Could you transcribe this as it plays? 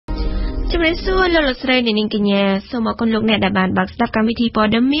ជំរាបសួរលោកលោកស្រីនាងកញ្ញាសូមអរគុណលោកអ្នកដែលបានបើកស្ដាប់កម្មវិធីព័ត៌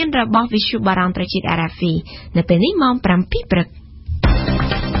មានរបស់ Visu បារាំងត្រជាតិ RFI នៅពេលនេះម៉ោង 7 ព្រឹក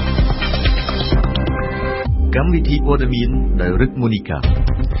កម្មវិធីព័ត៌មានដោយរឹកមូនីកា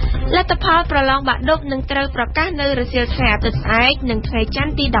លទ្ធផលប្រឡងបាក់ឌុបនឹងត្រូវប្រកាសនៅរសៀលថ្ងៃអាទិត្យស្អែកនិងថ្ងៃច័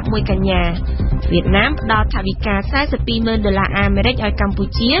ន្ទទី11កញ្ញាវៀតណាមផ្ដល់ថវិកា$42,000,000អាមេរិកឲ្យកម្ពុ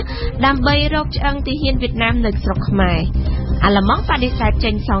ជាដើម្បីរកឆ្អឹងទាហានវៀតណាមនៅស្រុកខ្មែរអាល្លឺម៉ង់បដិសេធចេ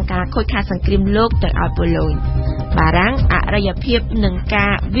ញសងការខូចខាតសង្គ្រាមលោកទៅឲ្យប៉ូឡូញបារាំងអរិយភាពនឹងកា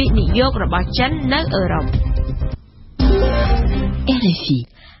រវិនិយោគរបស់ចិននៅអឺរ៉ុប RFI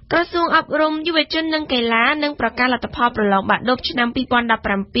ក្រសួងអប់រំយុវជននិងកីឡានឹងប្រកាសលទ្ធផលប្រឡងបាក់ឌុបឆ្នាំ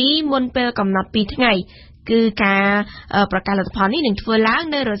2017មុនពេលកំណត់2ថ្ងៃគឺការប្រកាសលទ្ធផលនេះនឹងធ្វើឡើង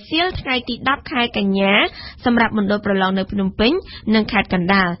នៅរសៀលថ្ងៃទី10ខែកញ្ញាសម្រាប់មណ្ឌលប្រឡងនៅភ្នំពេញនិងខេត្តកណ្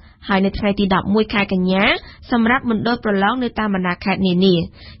ដាលហើយនៅថ្ងៃទី11ខែកញ្ញាសម្រាប់មណ្ឌលប្រឡងនៅតាមបណ្ដាខេត្តនានា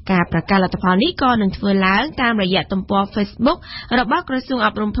ការប្រកាសលទ្ធផលនេះក៏នឹងធ្វើឡើងតាមរយៈទំព័រ Facebook របស់ក្រសួងអ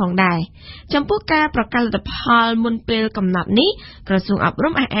ប់រំផងដែរចំពោះការប្រកាសលទ្ធផលមុនពេលកំណត់នេះក្រសួងអប់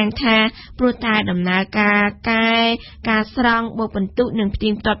រំអះអាងថាព្រោះតែដំណើរការស្រង់បូកបន្ទុកនិងផ្ទៀ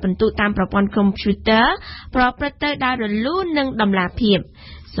ងផ្ទាត់បន្ទុកតាមប្រព័ន្ធកុំព្យូទ័រប្រព្រឹត្តទៅដោយរលូននិងដំណាភាព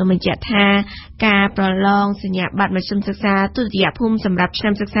សូមបញ្ជាក់ថាការប្រឡងសញ្ញាបត្រមធ្យមសិក្សាទុតិយភូមិសម្រាប់ឆ្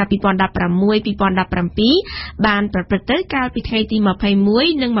នាំសិក្សា2016-2017បានប្រព្រឹត្តទៅកាលពីថ្ងៃទី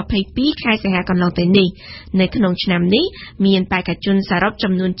21និង22ខែសីហាកន្លងទៅនេះនៅក្នុងឆ្នាំនេះមានបេក្ខជនសរុប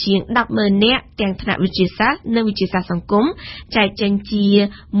ចំនួនជាង 10,000 នាក់ទាំងថ្នាក់វិទ្យាសាស្ត្រនិងវិទ្យាសាស្ត្រសង្គមចែកចេញជា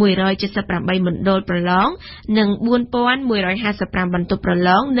178មណ្ឌលប្រឡងនិង 4,155 បន្ទប់ប្រឡ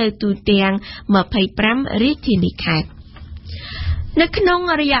ងនៅទូទាំង25រាជធានីខេត្តនៅក្នុង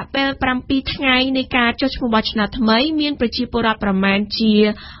រយៈពេល7ថ្ងៃនៃការចុះឈ្មោះបោះឆ្នោតថ្មីមានប្រជាពលរដ្ឋប្រមាណជា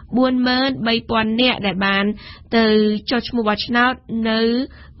 43,000 នាក់ដែលបានទៅចុះឈ្មោះបោះឆ្នោតនៅ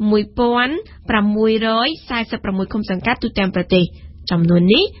 1,646 ឃុំសង្កាត់ទូទាំងប្រទេសចំនួន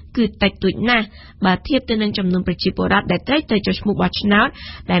នេះគឺតិចតួចណាស់បើធៀបទៅនឹងចំនួនប្រជាពលរដ្ឋដែលត្រូវទៅចុះឈ្មោះបោះឆ្នោត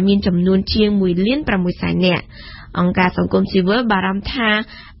ដែលមានចំនួនជាង 1,600,000 នាក់អង្គការសង្គមស៊ីវិលបារម្ភថា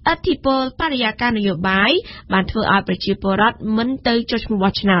ឥទ្ធិពលបរិយាកាសនយោបាយបានធ្វើឲ្យប្រជាពលរដ្ឋមិនទៅចុះឈ្មោះ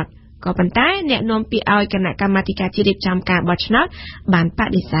បោះឆ្នោតក៏ប៉ុន្តែអ្នកនាំពាក្យឲ្យគណៈកម្មាធិការជាតិរៀបចំការបោះឆ្នោតបានប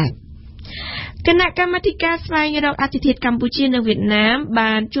ដិសេធគណៈកម្មាធិការស្វែងរកអធិធាតុកម្ពុជានិងវៀតណាម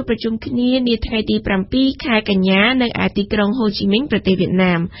បានជួបប្រជុំគ្នានាថ្ងៃទី7ខែកញ្ញានៅឯទីក្រុងហូជីមិញប្រទេសវៀត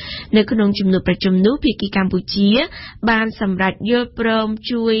ណាមនៅក្នុងជំនួបប្រជុំនោះភាគីកម្ពុជាបានសម្រេចយល់ព្រម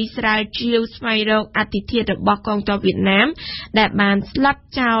ជួយស្រាវជ្រាវស្វែងរកអធិធាតុរបស់កងទ័ពវៀតណាមដែលបានស្លាប់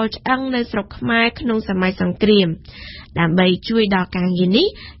ចោលឆ្អឹងនៅស្រុកខ្មែរក្នុងសម័យសង្គ្រាមដើម្បីជួយដល់ការងារនេះ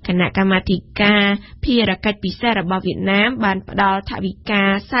គណៈកម្មាធិការភារកិច្ចពិសេសរបស់វៀតណាមបានផ្ដល់ថវិកា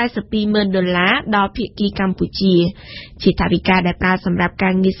$42,000ដល់ភាគីកម្ពុជាជាថវិកាដែលប្រើសម្រាប់កា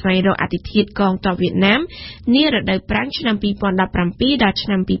រងារស្វែងរកអធិធាតុកងទ័ពវៀតណាមនារដូវប្រាំងឆ្នាំ2017ដល់ឆ្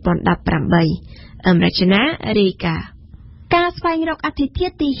នាំ2018អមរជនារីកាការស្វែងរកអធិធា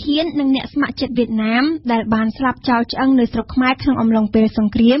តុទាហាននិងអ្នកស្ម័គ្រចិត្តវៀតណាមដែលបានស្លាប់ចោលឆ្អឹងនៅស្រុកខ្មែរក្នុងអំឡុងពេលស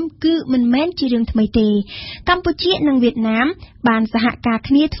ង្គ្រាមគឺមិនមែនជារឿងថ្មីទេកម្ពុជានិងវៀតណាមបានសហការ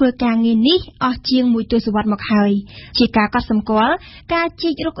គ្នាធ្វើការងារនេះអស់ជាង1ទសវត្សរ៍មកហើយជាការកត់សម្គាល់ការជី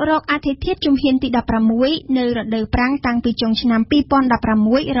ករុករកអធិធាតុជំហានទី16នៅរដូវប្រាំងតាំងពីចុងឆ្នាំ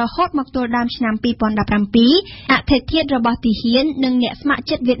2016រហូតមកទល់ដើមឆ្នាំ2017អធិធាតុរបស់ទាហាននិងអ្នកស្ម័គ្រ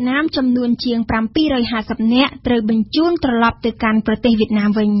ចិត្តវៀតណាមចំនួនជាង750នាក់ត្រូវបញ្ជូនត្រឡប់ទៅកាន់ប្រទេសវៀតណាម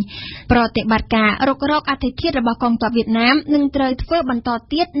វិញប្រតិបត្តិការរុករកអធិធាតុរបស់កងទ័ពវៀតណាមនឹងត្រូវធ្វើបន្ត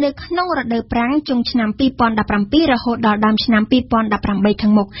ទៀតនៅក្នុងរដូវប្រាំងចុងឆ្នាំ2017រហូតដល់ដើមឆ្នាំ2018ខា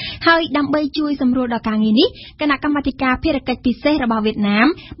ងមុខហើយដើម្បីជួយសម្រួលដល់ការងារនេះគណៈកម្មាធិការភារកិច្ចពិសេសរបស់វៀតណាម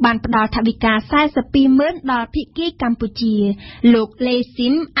បានផ្ដល់ថវិកា$42,000ដល់ភាគីកម្ពុជាលោកលេស៊ី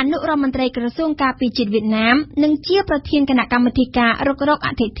មអនុរដ្ឋមន្ត្រីក្រសួងការពារជាតិវៀតណាមនិងជាប្រធានគណៈកម្មាធិការរុករកអ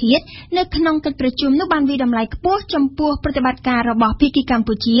ធិធាតុនៅក្នុងកិច្ចប្រជុំនោះបានវិតម្លៃខ្ពស់ចំពោះប្រតិបត្តិការរបស់ភាគីកម្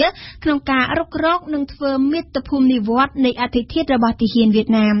ពុជាក្នុងការរុករកនិងធ្វើមាតុភូមិនិវត្តន៍នៃអធិធាតុរបស់ទាហានវៀត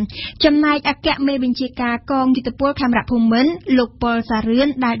ណាមចំណែកអគ្គមេបញ្ជាការកងយុទ្ធពលខេមរភូមិន្ទលោកប៉ុលសារឿន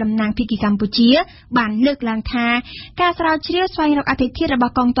ដែលតំណាងភាគីកម្ពុជាបានលើកឡើងថាការស្រាវជ្រាវស្វែងរកអធិធាតុរប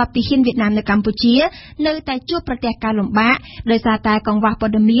ស់កងទ័ពទាហានវៀតណាមនៅកម្ពុជានៅតែជួបប្រទះការលំបាកដោយសារតែកង្វះព័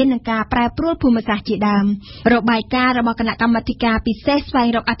ត៌មាននិងការប្រែប្រួលភូមិសាស្ត្រជាដើមរបាយការណ៍របស់គណៈកម្មាធិការពិសេសស្វែង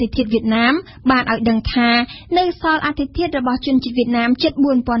រកអធិធាតុវៀតណាមបានឲ្យដឹងថានៅសល់អធិធាតុរបស់ជនជាតិវៀតណាមជិត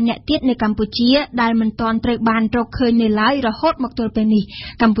 4,000 នាក់ទៀតនៅកម្ពុជាដែលមិនទាន់ត្រូវបានរកឃើញនៅឡើយរហូតមកទល់ពេលនេះ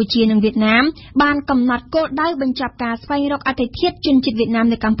កម្ពុជានិងវៀតណាមបានកំណត់គោលដៅបញ្ចប់ការស្វែងរកអធិធាតុជនជាតិវៀតណាម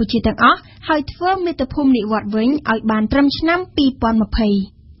នៅកម្ពុជាទាំងអស់ហើយធ្វើមាតុភូមិនិវត្តន៍វិញឲ្យបានត្រឹមឆ្នាំ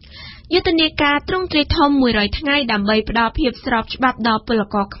2020 យុទ្ធនាការទ្រង់ទ្រាយធំ100ថ្ងៃដើម្បីផ្ដល់ភាពស្របច្បាប់ដល់ពល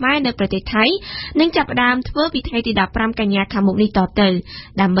ករខ្មែរនៅប្រទេសថៃនឹងចាប់ផ្ដើមធ្វើពីថ្ងៃទី15កញ្ញាខាងមុខនេះតទៅ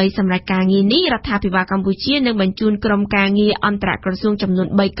ដើម្បីសម្រេចការងារនេះរដ្ឋាភិបាលកម្ពុជានឹងបញ្ជូនក្រុមការងារអន្តរក្រសួងចំនួន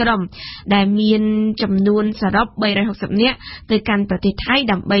3ក្រុមដែលមានចំនួនសរុប360នាក់ទៅកាន់ប្រទេសថៃ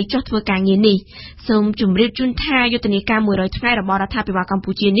ដើម្បីចុះធ្វើការងារនេះសូមជម្រាបជូនថាយុទ្ធនាការ100ថ្ងៃរបស់រដ្ឋាភិបាលកម្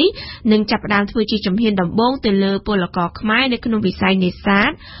ពុជានេះនឹងចាប់ផ្ដើមធ្វើជាជំហានដំបូងទៅលើពលករខ្មែរនៅក្នុងវិស័យនេសា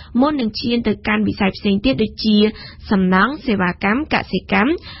ទមុននឹងឈានទៅកាន់វិស័យផ្សេងទៀតដូចជាសំណង់សេវាកម្មកសិកម្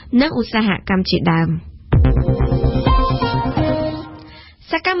មនិងឧស្សាហកម្មជាដើម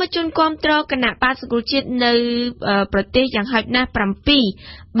សកម្មជនគាំទ្រគណៈបក្សសង្គ្រោះជាតិនៅប្រទេសយ៉ាងហោចណាស់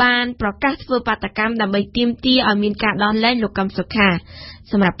7បានប្រកាសធ្វើបាតកម្មដើម្បីទាមទារឲ្យមានការដោះលែងលោកកឹមសុខា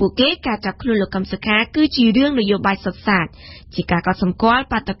សម្រាប់ពួកគេការចាប់ខ្លួនលោកកឹមសុខាគឺជារឿងនយោបាយសុទ្ធសាធជាការកត់សម្គាល់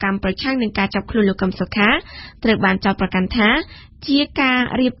បាតកម្មប្រឆាំងនឹងការចាប់ខ្លួនលោកកឹមសុខាត្រូវបានចោទប្រកាន់ថាជាការ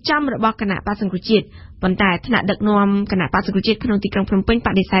រៀបចំរបស់គណៈបក្សសង្គ្រោះជាតិប៉ុន្តែថ្នាក់ដឹកនាំគណៈបក្សសង្គ្រោះជាតិក្នុងទីក្រុងភ្នំពេញប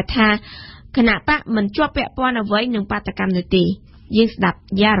ដិសេធថាគណៈបកមិនជាប់ពាក់ព័ន្ធអ្វីនឹងបាតកម្មនោះទេយើងស្ដាប់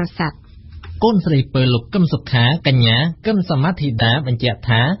យ៉ារសាត់កូនស្រីពើលោកកឹមសុខាកញ្ញាកឹមសមាធិដាបញ្ជាក់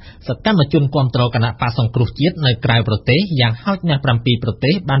ថាសកម្មជនគាំទ្រគណៈបក្សសង្គ្រោះជាតិនៅក្រៅប្រទេសយ៉ាងហោចណាស់7ប្រ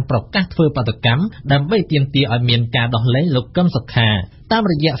ទេសបានប្រកាសធ្វើបាតកម្មដើម្បីទាមទារឲ្យមានការដោះលែងលោកកឹមសុខាតាម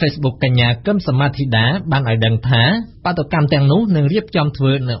រយៈ Facebook កញ្ញាកឹមសមាធិដាបានឲ្យដឹងថាបាតុកម្មទាំងនោះនឹងរៀបចំធ្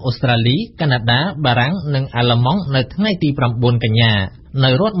វើនៅអូស្ត្រាលីកាណាដាបារាំងនិងអាល្លឺម៉ង់នៅថ្ងៃទី9កញ្ញានៅ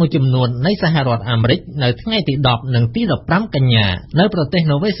រដ្ឋមួយចំនួននៃសហរដ្ឋអាមេរិកនៅថ្ងៃទី10និងទី15កញ្ញានៅប្រទេស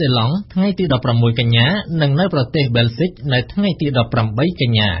នូវេសេឡង់ថ្ងៃទី16កញ្ញានិងនៅប្រទេសបែលហ្សិកនៅថ្ងៃទី18ក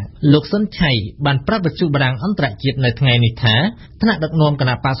ញ្ញាលោកសុនឆៃបានប្រាប់វិទ្យុបារាំងអន្តរជាតិនៅថ្ងៃនេះថាថ្នាក់ដឹកនាំគ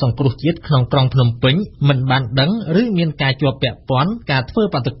ណៈបក្សសង្គ្រោះជាតិក្នុងក្រុងភ្នំពេញមិនបានដឹងឬមានការជាប់ពាក់ព័ន្ធការធ្វើ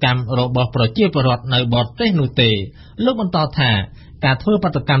បាតកម្មរបស់ប្រជាពលរដ្ឋនៅបរទេសនោះទេលោកបន្តថាការធ្វើបា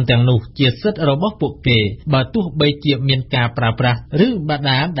តកម្មទាំងនោះជាសិទ្ធិរបស់ពួកគេបើទោះបីជាមានការប្រើប្រាស់ឬប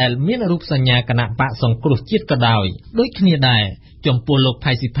ដាដែលមានរូបសញ្ញាគណៈបក្សសង្គ្រោះជាតិក៏ដោយដូចគ្នាដែរចំពោះលោក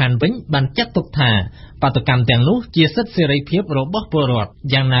ផៃស៊ីផានវិញបានចាត់ទុកថាបាតកម្មទាំងនោះជាសិទ្ធិសេរីភាពរបស់ពលរដ្ឋ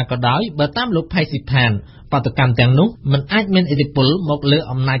យ៉ាងណាក៏ដោយបើតាមលោកផៃស៊ីផានបាតកម្មទាំងនោះមិនអាចមានឥទ្ធិពលមកលើ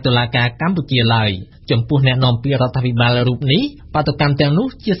អំណាចតុលាការកម្ពុជាឡើយចំពោះអ្នកនាំពាក្យរដ្ឋាភិបាលរូបនេះបាតកម្មទាំងនោះ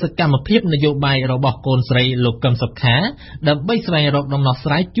ជាសកម្មភាពនយោបាយរបស់កូនស្រីលោកកឹមសុខាដើម្បីស្វែងរកដំណោះស្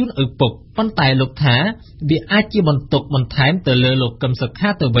រាយជូនឪពុកប៉ុន្តែលោកថាវាអាចជាបន្ទុកបន្ថែមទៅលើលោកកឹមសុខា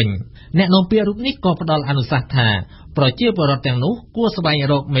ទៅវិញអ្នកនាំពាក្យរូបនេះក៏ផ្ដល់អនុសាសន៍ថាប្រជាពលរដ្ឋទាំងនោះគួរស្វែង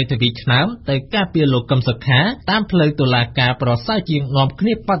រកមេធាវីឆ្នើមទៅការពារលោកកឹមសុខាតាមផ្លូវតុលាការប្រសើរជាងនាំគ្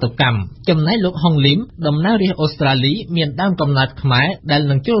នាបាតុកម្មចំណែកលោកហុងលីមតំណាងរាស្ត្រអូស្ត្រាលីមានដើមកំណើតខ្មែរដែល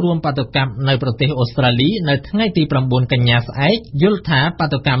នឹងចូលរួមបាតុកម្មនៅប្រទេសអូស្ត្រាលីនៅថ្ងៃទី9កញ្ញាស្អែកយល់ថាបា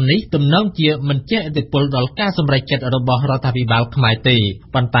តុកម្មនេះទំនងជាមិនជះឥទ្ធិពលដល់ការសម្រេចចិត្តរបស់រដ្ឋាភិបាលខ្មែរទេ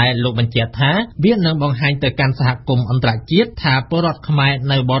ប៉ុន្តែលោកបញ្ជាក់ថាវានឹងបង្ហាញទៅកាន់សហគមន៍អន្តរជាតិថាពលរដ្ឋខ្មែរ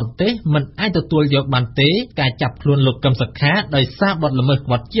នៅបរទេសមិនអាចទទួលយកបានទេការចាប់ខ្លួនលោកកឹមសុខាដោយសារបទល្មើសក្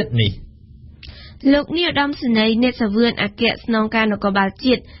បត់ជាតិនេះលោកនាយឧត្តមសេនីយ៍អ្នកសវឿនអគ្គស្នងការនគរបាល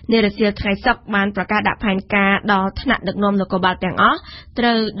ជាតិនារសៀលថ្ងៃសុក្របានប្រកាសដាក់ផែនការដល់ថ្នាក់ដឹកនាំនគរបាលទាំងអស់ត្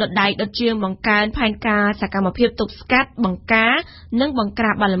រូវដុតដៃដុតជើងបង្កើនផែនការសកម្មភាពទប់ស្កាត់បង្ការនិងបង្ក្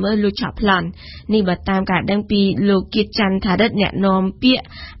រាបបទល្មើសលួចឆក់ប្លន់នេះបើតាមការដឹងពីលោកគៀតច័ន្ទថារិទ្ធអ្នកនាំពាក្យ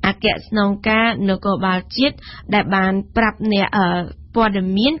អគ្គស្នងការនគរបាលជាតិដែលបានប្រាប់អ្នកព័ត៌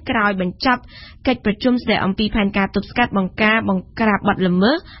មានក្រោយបញ្ចប់កិច្ចប្រជុំស្ដីអំពីផែនការទប់ស្កាត់បង្ការបង្ក្រាបបទល្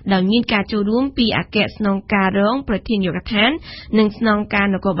មើសដោយមានការចូលរួមពីអគ្គស្នងការរងប្រធានយុគដ្ឋាននិងស្នងការ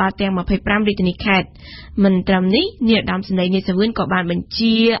នគរបាលទាំង25រាជធានីខេត្តមិនត្រឹមនេះនាយឧត្តមសេនីយ៍នេសាវឿនក៏បានបញ្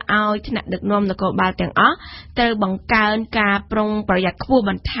ជាឲ្យថ្នាក់ដឹកនាំនគរបាលទាំងអស់ត្រូវបង្កើនការប្រុងប្រយ័ត្នខ្ពស់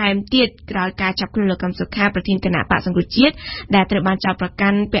បន្ថែមទៀតក្រោយការចាប់ខ្លួនលោកកឹមសុខាប្រធានគណៈបក្សសង្គ្រោះជាតិដែលត្រូវបានចោទប្រកា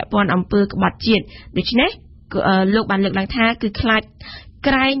ន់ពាក់ព័ន្ធអំពើក្បត់ជាតិដូច្នេះលោកបានលើកឡើងថាគឺខ្លាច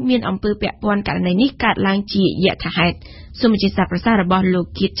ក្រែងមានអំពើពាក់ព័ន្ធករណីនេះកើតឡើងជាយថាហេតុសូមអធិស្ឋានប្រសាសន៍របស់លោក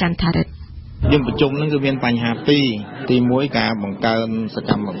គៀតច័ន្ទថារិទ្ធយើងប្រជុំនឹងគឺមានបញ្ហាពីរទី1ការបង្កើនស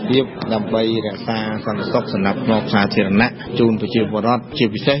កម្មភាពដើម្បីរក្សាសន្តិសុខសម្រាប់ផ្នែកសាធារណៈជូនប្រជាពលរដ្ឋជា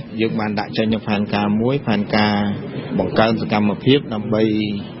ពិសេសយើងបានដាក់ចេញនូវផែនការមួយផែនការបង្កើនសកម្មភាពដើម្បី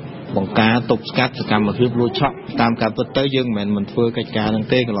បង្ការទប់ស្កាត់សកម្មភាពលួចឆក់តាមការពិតទៅយើងមិនធ្វើកិច្ចការនឹង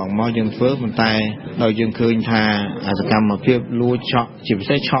ទេកន្លងមកយើងធ្វើប៉ុន្តែដោយយើងឃើញថាសកម្មភាពលួចឆក់ជាពិ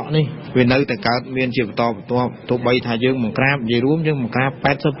សេសឆក់នេះវានៅតែកើតមានជាបន្តបន្ទាប់ទោះបីថាយើងបង្ក្រាបនិយាយរួមយើងបង្ក្រាប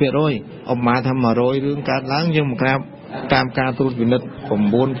 80% ឧបមាថា100រឿងកើតឡើងយើងបង្ក្រាបតាមការត្រួតពិនិត្យ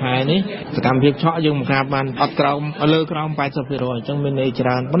9ខែនេះសកម្មភាពឆក់យើងបង្ក្រាបបានអត់ក្រោមលើក្រោម 80% អញ្ចឹងមានន័យច្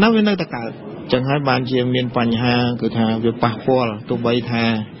រើនប៉ុន្តែវានៅតែកើតអញ្ចឹងហើយបានជាមានបញ្ហាគឺថាវាប៉ះពាល់ទោះបីថា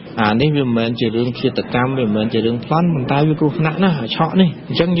នេះវាមិនមែនជារឿងឃាតកម្មវាមិនមែនជារឿងប្លន់ប៉ុន្តែវាគ្រោះថ្នាក់ណាស់ឆក់នេះ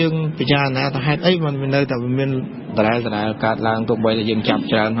អញ្ចឹងយើងពិចារណាថាហេតុអីมันនៅតែមានដដែលកើតឡើងទោះបីតែយើងចាប់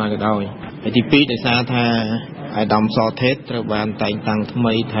ច្រើនហើយក៏ដោយហើយទី2ដោយសារថាអាយដាមសថេតត្រូវបានតែងតាំងថ្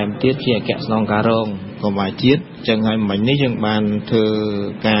មីថែមទៀតជាអគ្គស្នងការរងកងជាតិចឹងហើយមិញនេះយើងបានធ្វើ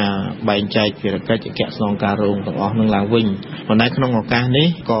ការបែងចែកភារកិច្ចអគ្គស្នងការរងទាំងអស់នឹងឡើងវិញប៉ុន្តែក្នុងឱកាសនេះ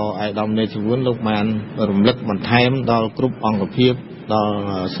ក៏អាយដាមនេជវុនលោកបានរំលឹកបន្ថែមដល់គ្រប់អង្គភាពដល់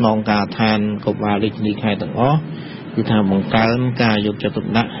ស្នងការឋានកុមាររាជធានីខេត្តទាំងអស់គឺថាបង្កើនការយកចិត្តទុក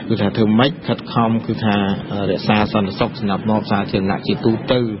ដាក់គឺថាធ្វើម៉េចខិតខំគឺថារក្សាសន្តិសុខសម្រាប់សាធារណៈជាទូ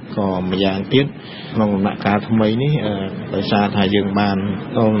ទៅក៏ម្យ៉ាងទៀតក្នុងដំណាក់កាលថ្មីនេះដោយសារថាយើងបាន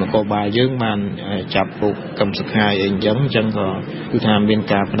នគរបាលយើងបានចាប់ពុកកម្មសខាយអីអញ្ចឹងក៏គឺថាមាន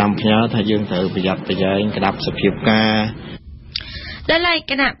ការផ្ដាំផ្ញើថាយើងត្រូវប្រយ័ត្នប្រយែងក្តាប់សភាពការដែលឯ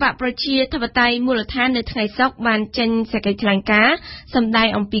គណៈបកប្រជាធិបតេយ្យមូលដ្ឋាននៅថ្ងៃសុក្របានចេញសេចក្តីថ្លែងការណ៍សម្ដែង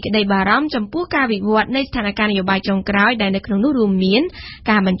អំពីក្តីបារម្ភចំពោះការវិវត្តនៃស្ថានភាពនយោបាយចុងក្រោយដែលនៅក្នុងនោះរួមមាន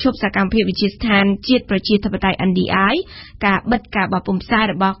ការបញ្ឈប់សកម្មភាពវិទ្យាស្ថានជាតិប្រជាធិបតេយ្យ NDI ការបិទការបោះពុម្ពផ្សាយ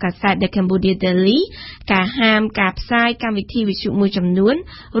របស់កាសែត The Cambodia Daily ការហាមការផ្សាយកម្មវិធីវិទ្យុមួយចំនួន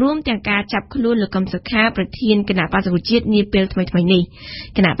រួមទាំងការចាប់ខ្លួនលោកកឹមសុខាប្រធានគណៈបក្សសង្គ្រោះជាតិនាពេលថ្មីៗនេះ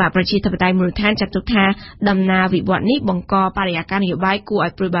គណៈបកប្រជាធិបតេយ្យមូលដ្ឋានចាត់ទុកថាដំណើរវិវត្តនេះបង្កបរិយាកាសនយោបាយគួរឲ្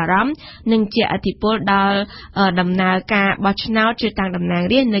យព្រួយបារម្ភនិងជាឥទ្ធិពលដល់ដំណើរការបោះឆ្នោតជ្រើសតាំងតំណាង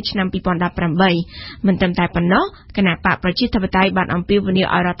រាស្ត្រនៅឆ្នាំ2018មិនត្រឹមតែប៉ុណ្ណោះគណៈបកប្រជាធិបតេយ្យបានអំពាវនាវ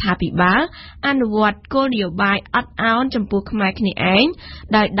ឲ្យរដ្ឋាភិបាលអនុវត្តគោលនយោបាយអត់ឱនចំពោះខ្មែរគ្នាឯង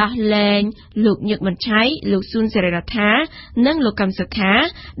ដោយដោះលែងលោកញឹកមិនឆៃលោកស៊ុនសេរីរដ្ឋានិងលោកកឹមសុខា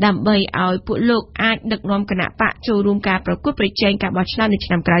ដើម្បីឲ្យពួកលោកអាចដឹកនាំគណៈបកចូលរួមការប្រកួតប្រជែងការបោះឆ្នោតនៅឆ្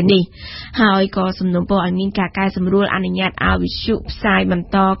នាំក្រោយនេះហើយក៏សំណូមពរឲ្យមានការកែសម្រួលអនុញ្ញាតឲ្យវិទ្យុផ្សាយបន្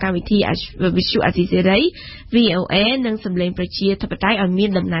តកម្មវិធីវិទ្យុអាស៊ីសេរី VOA និងសម្លេងប្រជាធិបតេយ្យឲ្យមាន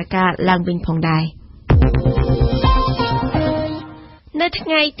ដំណើរការឡើងវិញផងដែរនៅថ្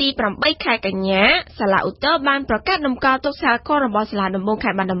ងៃទី8ខែកញ្ញាសាលាឧទ្ធរបានប្រកាសតម្កល់ទុកសារកររបស់សាលាដំបងខេ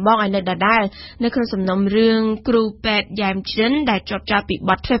ត្តបាត់ដំបងឲ្យនៅដដែលនៅក្នុងសំណុំរឿងគ្រូពេទ្យយ៉ែមចិនដែលជាប់ចោទពី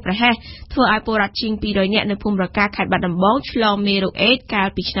បទធ្វេសប្រហែសធ្វើឲ្យពលរដ្ឋជាង200នាក់នៅភូមិរកាខេត្តបាត់ដំបងឆ្លងមេរោគអេដស៍កាល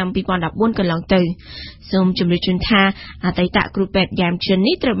ពីឆ្នាំ2014កន្លងទៅសូមជម្រាបជូនថាអតីតគ្រូពេទ្យយ៉ែមចិន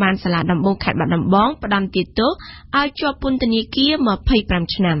នេះត្រូវបានសាលាដំបងខេត្តបាត់ដំបងផ្តន្ទាទោសឲ្យជាប់ពន្ធនាគារ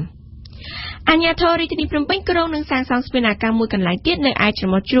25ឆ្នាំអាជ្ញាធររាជធានីភ្នំពេញក្រុងនឹងសាងសង់ស្ពានអាកាសមួយកន្លែងទៀតនៅឯចំ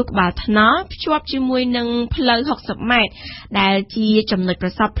ណុចជ្រោះក្បាលថ្នល់ភ្ជាប់ជាមួយនឹងផ្លូវ60ម៉ែត្រដែលជាចំណុចប្រ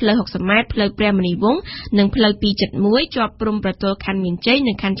សព្វផ្លូវ60ម៉ែត្រផ្លូវព្រះមុនីវង្សនិងផ្លូវ271ជាប់ព្រំប្រទល់ខណ្ឌមានជ័យ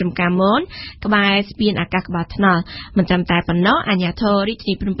និងខណ្ឌចំការមនក្បែរស្ពានអាកាសក្បាលថ្នល់មិនត្រឹមតែប៉ុណ្ណោះអាជ្ញាធររាជ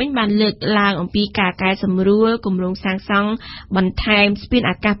ធានីភ្នំពេញបានលើកឡើងអំពីការកែសម្រួលគម្រោងសាងសង់បន្ថែមស្ពាន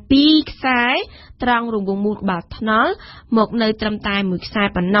អាកាស2ខ្សែត្រង់រង្វង់មូលក្បាលថ្នល់មកនៅត្រឹមតែ1ខ្សែ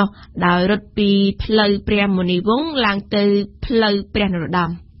ប៉ុណ្ណោះដោយរត់ពីផ្លូវព្រះមុនីវង្សឡើងទៅផ្លូវព្រះនរោត្ត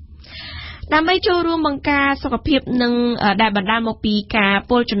មដើម្បីចូលរួមបង្ការសុខភាពនិងដែលបណ្ដាលមកពីការ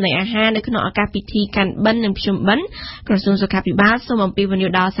ពុលចំណីអាហារនៅក្នុងឱកាសពិធីកាន់បិណ្ឌនិងភ្ជុំបិណ្ឌក្រសួងសុខាភិបាលសូមអំពាវនាវ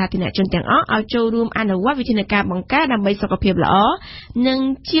ដល់សាធារណជនទាំងអស់ឲ្យចូលរួមអនុវត្តវិធានការបង្ការដើម្បីសុខភាពល្អនិង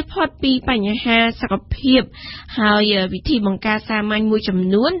ជៀសផុតពីបញ្ហាសុខភាពហើយវិធីបង្ការសាមញ្ញមួយចំ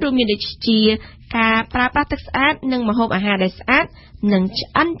នួនរួមមានដូចជាការប្រើប្រាស់ទឹកស្អាតនិងម្ហូបអាហារដែលស្អាតនិងឆ្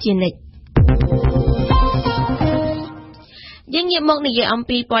អិនជានិច្ចយើងងាកមកនិយាយអំ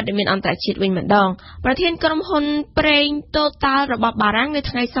ពីព័ត៌មានអន្តរជាតិវិញម្ដងប្រធានក្រុមហ៊ុនប្រេង Total របស់បារាំងនៅ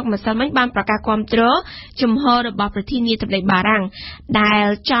ថ្ងៃសុក្រម្សិលមិញបានប្រកាសគាំទ្រជំហររបស់ប្រធានាធិបតីបារាំងដែល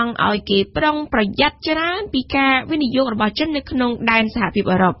ចង់ឲ្យគេប្រុងប្រយ័ត្នច្រើនពីការវិនិយោគរបស់ចិននៅក្នុងដែនសហភាព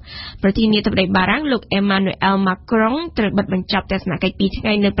អឺរ៉ុបប្រធានាធិបតីបារាំងលោក Emmanuel Macron ត្រូវបិទបញ្ចប់ទស្សនកិច្ច2ថ្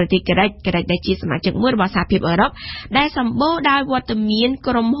ងៃនៅប្រទេសក្រិចដែលជាសមាជិកមួយរបស់សហភាពអឺរ៉ុបដែលសម្បូរដោយវត្តមាន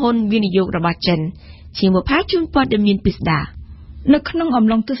ក្រុមហ៊ុនវិនិយោគរបស់ចិនជាមកផាជូនព័ត៌មានពិស្ដានៅក្នុងអំ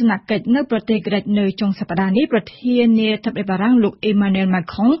ឡុងទស្សនកិច្ចនៅប្រទេសក្រិចនៅចុងសប្តាហ៍នេះប្រធានាធិបតីបារាំងលោក Emmanuel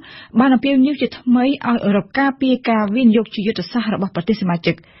Macron បានអំពាវនាវជាថ្មីឲ្យអឺរ៉ុបការពារការវិនិយោគជាយុទ្ធសាស្ត្ររបស់ប្រទេសសមា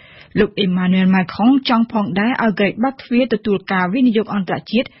ជិកលោក Emmanuel Macron ចង់ផងដែរឲ្យក្រិចបាត់ទ្វារទទួលការវិនិយោគអន្តរ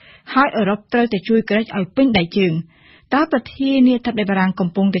ជាតិហើយអឺរ៉ុបត្រូវតែជួយក្រិចឲ្យពេញដៃជើងតើប្រធានាធិបតីបារាំងកំ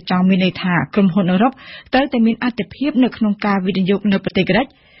ពុងតែចង់មានន័យថាក្រុមហ៊ុនអឺរ៉ុបត្រូវតែមានអធិភាពនៅក្នុងការវិនិយោគនៅប្រទេសក្រិច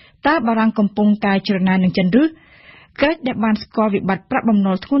តើបារាំងកំពុងតែច្រណែននឹងចិនឬក្រិចដែលបានស្គាល់វិបត្តិប្រាក់បំ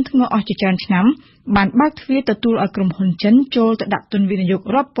ណុលធ្ងន់ធ្ងរអស់ជាច្រើនឆ្នាំបានបើកទ្វារទទួលឲ្យក្រុមហ៊ុនចិនចូលទៅដាក់ទុនវិនិយោគ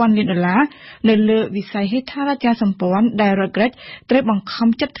រាប់ពាន់លានដុល្លារនៅលើវិស័យហេដ្ឋារចនាសម្ព័ន្ធដែលរដ្ឋក្រិចត្រូវបង្ខំ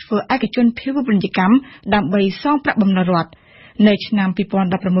ចិត្តធ្វើឯកជនភាពពាណិជ្ជកម្មដើម្បីសងប្រាក់បំណុលរដ្ឋនៅឆ្នាំ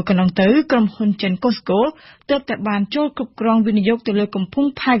2016កន្លងទៅក្រុមហ៊ុនចិន Cosco ទើបតែបានចូលគ្រប់គ្រងវិនិយោគទៅលើកំពង់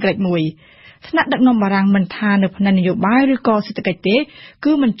ផែក្រិចមួយ ថ្នាក់ដឹកនាំបារាំងមិនថានៅផ្នែកនយោបាយឬក៏សេដ្ឋកិច្ចទេ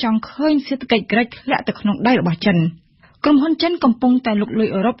គឺមិនចង់ឃើញសេដ្ឋកិច្ចក្រិចធ្លាក់ទៅក្នុងដៃរបស់ចិនក្រុមហ៊ុនចិនកំពុងតែលុកលុយ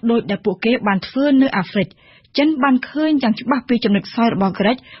អឺរ៉ុបដោយដែលពួកគេបានធ្វើនៅអាហ្វ្រិកចិនបានឃើញយ៉ាងច្បាស់ពីចំណុចខ្សោយរបស់ក្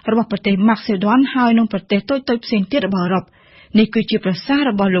រិចរបស់ប្រទេសម៉ាក់សេដនហើយនិងប្រទេសតូចៗផ្សេងទៀតរបស់អឺរ៉ុបនេះគឺជាប្រសាសន៍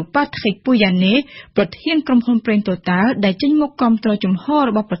របស់លោកប៉ាត្រិកពូយ៉ាណេប្រធានក្រុមហ៊ុនប្រេងតូតាល់ដែលចេញមកគាំទ្រជំហរ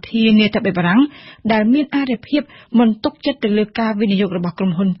របស់ប្រធានាធិបតីបារាំងដែលមានអរិភាពមិនទុកចិត្តទៅលើការវិនិយោគរបស់ក្រុ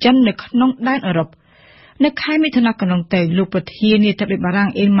មហ៊ុនចិននៅក្នុងដែនអឺរ៉ុបនៅខែមិថុនាកន្លងទៅលោកប្រធានាធិបតីបារាំង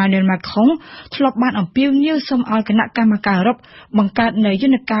អេម៉ានូអែលម៉ាខុងធ្លាប់បានអំពាវនាវសូមឲ្យគណៈកម្មការអឺរ៉ុបបង្កើតនូវយ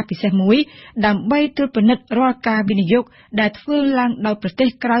ន្តការពិសេសមួយដើម្បីត្រួតពិនិត្យរាល់ការវិនិយោគដែលធ្វើឡើងដោយប្រទេស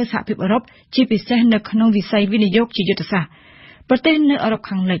ក្រៅសហភាពអឺរ៉ុបជាពិសេសនៅក្នុងវិស័យវិនិយោគជាយុទ្ធសាស្ត្រប្រទេសនៅអឺរ៉ុប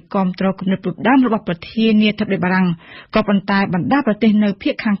ខាងលិចគាំទ្រគំនិតផ្ដាំរបស់ប្រធានាធិបតីបារាំងក៏ប៉ុន្តែបណ្ដាប្រទេសនៅភា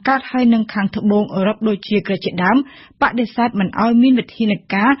គខាងកើតហើយនិងខាងត្បូងអឺរ៉ុបដូចជាក្រិចជាដើមបដិសេធមិនឲ្យមានវិធាន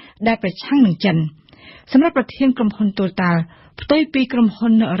ការដែលប្រឆាំងនឹងចិនសម្រាប់ប្រធានក្រុមហ៊ុនតូតាល់ផ្ទុយពីក្រុមហ៊ុ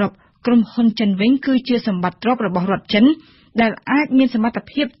ននៅអឺរ៉ុបក្រុមហ៊ុនចិនវិញគឺជាសម្បត្តិទ្រព្យរបស់រដ្ឋចិនដែលអាចមានសមត្ថ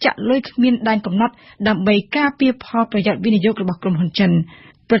ភាពចាក់លុយគ្មានដែនកំណត់ដើម្បីការពារផលប្រយោជន៍វិនិយោគរបស់ក្រុមហ៊ុនចិន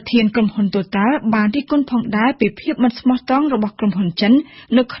ប្រធានក្រុមហ៊ុនតូតាល់បានរិះគន់ផងដែរពីភាពមិនស្មោះត្រង់របស់ក្រុមហ៊ុនចិន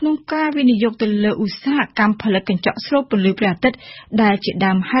នៅក្នុងការវិនិយោគទៅលើឧស្សាហកម្មផលិតកញ្ចក់ស្រូបពន្លឺព្រះអាទិត្យដែលជា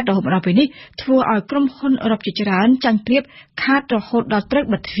ដើមហេតុរហូតដល់ពេលនេះធ្វើឲ្យក្រុមហ៊ុនអឺរ៉ុបជាច្រើនចាញ់ប្រៀបខាតរហូតដល់ត្រូវ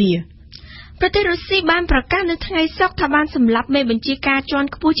បិទទ្វារប្រទេសរុស្ស៊ីបានប្រកាសនៅថ្ងៃសុក្រថាបានសម្លាប់មេបញ្ជាការជាន់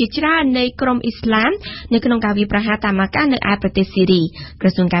ខ្ពស់ជាច្រើននៃក្រុមអ៊ីស្លាមនៅក្នុងការវាយប្រហារតាមអាកាសនៅឯប្រទេសស៊ីរីក្រ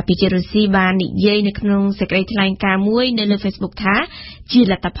សួងការពារជាតិរុស្ស៊ីបាននិយាយនៅក្នុងសេចក្តីថ្លែងការណ៍មួយនៅលើ Facebook ថាជា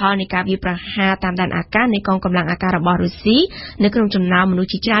លទ្ធផលនៃការវាយប្រហារតាមដែនអាកាសនៃកងកម្លាំងអាកាសរបស់រុស្ស៊ីនៅក្នុងចំណោមមនុស្ស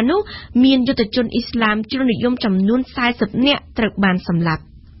ជាច្រើននោះមានយុទ្ធជនអ៊ីស្លាមជ្រុលនិយមចំនួន40នាក់ត្រូវបានសម្លាប់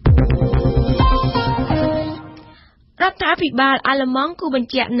រដ្ឋាភិបាលអាល្លឺម៉ង់គូបញ្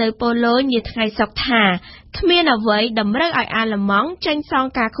ជាក់នៅប៉ូឡូញនាថ្ងៃសុក្រថាគ្មានអ្វីតម្រូវឲ្យអាល្លឺម៉ង់ចេញសង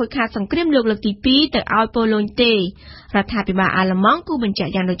ការខូចខាតសង្គ្រាមលោកលើកទី2ទៅឲ្យប៉ូឡូញទេរដ្ឋាភិបាលអាល្លឺម៉ង់គូបញ្ជា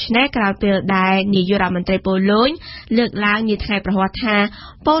ក់យ៉ាងដូចនេះក្រោយពេលដែលនាយករដ្ឋមន្ត្រីប៉ូឡូញលើកឡើងនាថ្ងៃប្រហ័សថា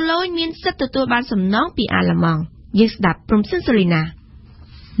ប៉ូឡូញមានសិទ្ធិទទួលបានសំណងពីអាល្លឺម៉ង់យើងស្ដាប់ព្រំសិនសូលីណា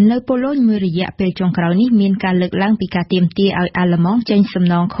នៅប៉ូឡូញមួយរយៈពេលចុងក្រោយនេះមានការលើកឡើងពីការទាមទារឲ្យអាល្លឺម៉ង់ចេញសំ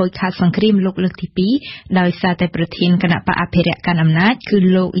ណងខូចខាតសង្គ្រាមលោកលើកទី2ដោយសារតែប្រធានគណៈបកអភិរក្សកាន់អំណាចគឺ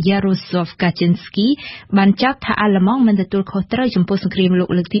លោក Jarosław Kaczyński បានចោទថាអាល្លឺម៉ង់មិនទទួលខុសត្រូវចំពោះសង្គ្រាមលោក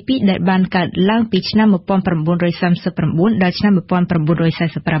លើកទី2ដែលបានកើតឡើងពីឆ្នាំ1939ដល់ឆ្នាំ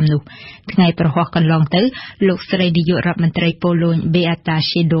1945នោះថ្ងៃប្រហ័សកន្លងទៅលោកស្រីនាយករដ្ឋមន្ត្រីប៉ូឡូញ Beata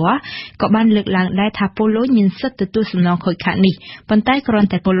Szydło ក៏បានលើកឡើងដែរថាប៉ូឡូញមានសិទ្ធិទទួលសំណងខូចខាតនេះប៉ុន្តែគ្រាន់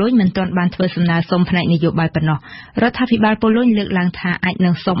តែប៉ូឡូញមិនទាន់បានធ្វើសំណើសុំផ្នែកនយោបាយប៉ុណ្ណោះរដ្ឋាភិបាលប៉ូឡូញលើកឡើងថាអាចនឹ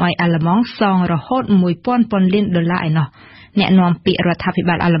ងសុំឲ្យអាល្លឺម៉ង់សងរហូត $1000 លានឯណោះអ្នកនាំពាក្យរដ្ឋាភិ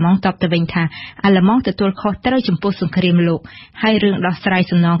បាលអាល្លឺម៉ង់តបទៅវិញថាអាល្លឺម៉ង់ទទួលខុសត្រូវចំពោះសង្គ្រាមលោកហើយរឿងដោះស្រាយ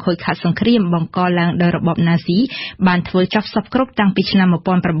សំណងខូចខាតសង្គ្រាមបង្កឡើងដោយរបបណាស៊ីបានធ្វើចប់សពគ្រប់តាំងពីឆ្នាំ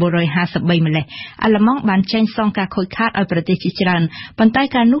1953ម្លេះអាល្លឺម៉ង់បានចេញសងការខូចខាតឲ្យប្រទេសជាច្រើនប៉ុន្តែ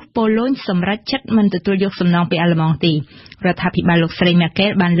កាលនោះប៉ូឡូញសម្រេចចិត្តមិនទទួលយកសំណងពីអាល្លឺម៉ង់ទេរដ្ឋាភិបាលលោកស្រី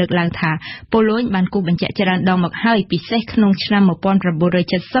Merkel បានលើកឡើងថាប៉ូឡូញបានគូបញ្ជាក់ច្រើនដងមកហើយពិសេសក្នុងឆ្នាំ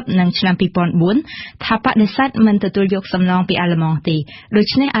1970និងឆ្នាំ2004ថាបដិសេធមិនទទួលយកសំណងពីអាល្លឺម៉ង់ទេដូ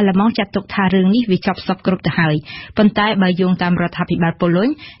ច្នេះអាល្លឺម៉ង់ចាត់ទុកថារឿងនេះវាចប់សពគ្រប់ទៅហើយប៉ុន្តែបើយោងតាមរដ្ឋាភិបាលប៉ូឡូញ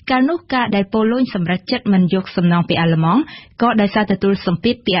កាលនោះការដែលប៉ូឡូញសម្រេចចិត្តមិនយកសំណងពីអាល្លឺម៉ង់ក៏ដោយសារទទួលសម្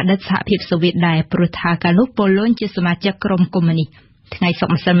ពាធពីអតីតសហភាពសូវៀតដែរព្រោះថាកាលនោះប៉ូឡូញជាសមាជិកក្រុមកុម្មុយនីសថ្ងៃសុ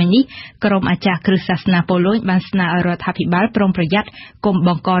ក្រម្សិលមិញនេះក្រុមអាចារ្យគ្រឹះសាសនាប៉ូឡូញបានស្នើឲ្យរដ្ឋាភិបាលប្រុងប្រយ័ត្នកុំប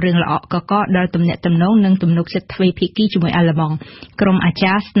ង្ករឿងល្អក់កកដល់ទំនាក់ទំនងនិងទំនុកចិត្តទ្វេភាគីជាមួយអាល្លឺម៉ង់ក្រុមអា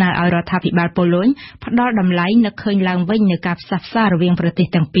ចារ្យស្នើឲ្យរដ្ឋាភិបាលប៉ូឡូញផ្ដល់តម្លៃនឹកឃើញឡើងវិញនៅការផ្សះផ្សាររវាងប្រទេស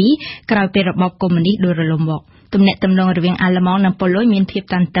ទាំងពីរក្រោយពេលរបបកុម្មុយនីសដួលរលំមកទំនាក់ទំនងរវាងអាល្លឺម៉ង់និងប៉ូឡូញមានភាព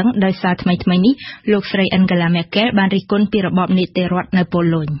តានតឹងដោយសារថ្មីៗនេះលោកស្រី Angela Merkel បានរិះគន់ពីរបបនីតិរដ្ឋនៅប៉ូ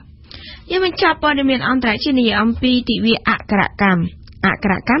ឡូញយើងបញ្ចប់ព័ត៌មានអន្តរជាតិអំពីទិវាអក្ខរកម្ម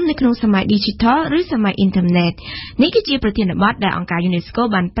នៅក្នុងសម័យ Digital ឬសម័យ Internet នេះគឺជាប្រធានបទដែលអង្គការ UNESCO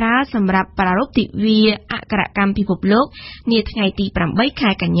បានប្រើសម្រាប់ប្រារព្ធទិវាអក្ខរកម្មពិភពលោកនាថ្ងៃទី8ខែ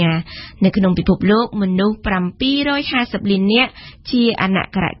កញ្ញានៅក្នុងពិភពលោកមនុស្ស750លាននាក់ជាអន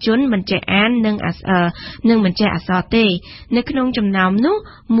ក្ខរជនមិនចេះអាននិងមិនចេះអក្សរទេនៅក្នុងចំណោមនោះ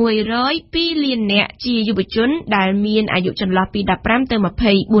102លាននាក់ជាយុវជនដែលមានអាយុចន្លោះពី15ទៅ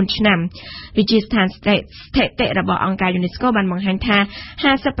24ឆ្នាំវិទ្យាស្ថានស្ថិតិរបស់អង្គការ UNESCO បានបង្ហាញថា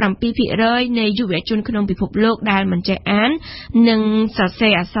57% នៃយុវជនក្នុងពិភពលោកដែលមិនចេះអាននិងសរសេ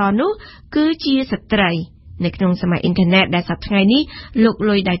រអក្សរនោះគឺជាស្ត្រី នៅក្នុងសម័យអ៊ីនធឺណិតដែលសប្តាហ៍ថ្ងៃនេះលោក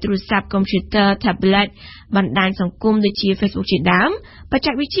លុយដៃទូរស័ព្ទកុំព្យូទ័រ tablet បណ្ដាញសង្គមដូចជា Facebook ជាដើមបច្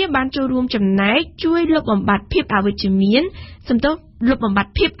ចេកវិទ្យាបានចូលរួមចំណែកជួយលុបបំបាត់ភាពអវិជ្ជមានលុបបំបា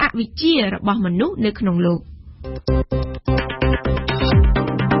ត់ភាពអវិជ្ជារបស់មនុស្សនៅក្នុងលោក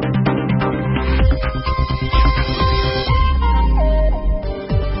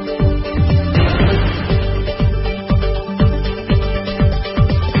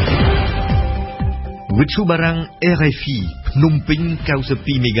វិទ្យុបារាំង RFI ភ្នំពេញ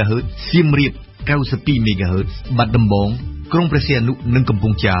 92 MHz សៀមរាប 92 MHz បាត់ដំបងក្រុងព្រះសីហនុនិងកំព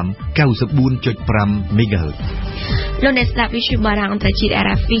ង់ចាម 94.5 MHz លោកអ្នកស្ដាប់វិទ្យុបារាំងអន្តរជាតិ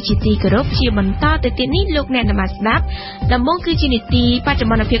RFI ជាទីគោរពជាបន្តទៅទៀតនេះលោកអ្នកបានស្ដាប់ដំបូងគឺជានីតិបច្ចុ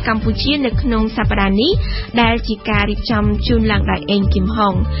ប្បន្នភាពកម្ពុជានៅក្នុងសប្តាហ៍នេះដែលជាការរៀបចំជូនឡើងដោយអេងគឹមហុ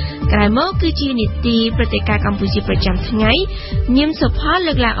ងក្រោយមកគឺជានីតិព្រឹត្តិការណ៍កម្ពុជាប្រចាំថ្ងៃញឹមសុផល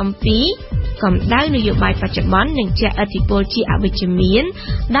លើកឡើងអំពីកម្ដៅនយោបាយបច្ចុប្បន្ននិងជះឥទ្ធិពលជាអវិជ្ជមាន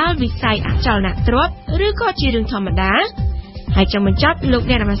ដល់វិស័យអចលនទ្រព្យឬក៏ជារឿងធម្មតាហើយចុងបញ្ចប់លោក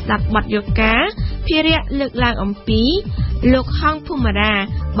អ្នកបានស្ដាប់បទយកាភារៈលើកឡើងអំពីលោកហងភូមិរា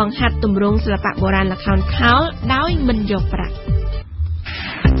បង្ហាត់ទម្រង់សិល្បៈបុរាណល្ខោនខោលដោយមិនយកប្រាក់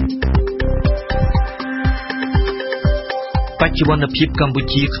បច្ចុប្បន្នភាពកម្ពុ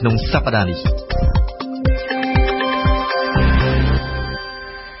ជាក្នុងសប្តាហ៍នេះ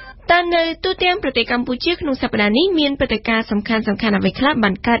នៅទូទាំងប្រទេសកម្ពុជាក្នុងសប្តាហ៍នេះមានព្រឹត្តិការណ៍សំខាន់ៗអ្វីខ្លះបា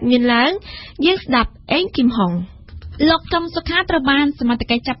នកើតមានឡើងយើងស្ដាប់អេងគឹមហុងលោកកឹមសុខាត្រូវបានសមត្ថ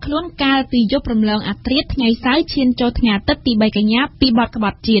កិច្ចចាប់ខ្លួនកាលពីយប់រំលងអាធ្រាត្រថ្ងៃសៅរ៍ឈានចូលថ្ងៃអាទិត្យទី3កញ្ញាពីបទក្ប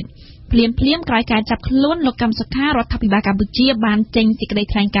ត់ជាតិភ្លាមក្រោយការចាប់ខ្លួនលោកកឹមសុខារដ្ឋាភិបាលកម្ពុជាបានចេញសេចក្តី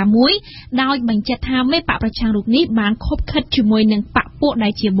ថ្លែងការណ៍មួយដោយបញ្ជាក់ថាមេបកប្រឆាំងរូបនេះបានខົບខិតជាមួយនឹងបកពួកដែ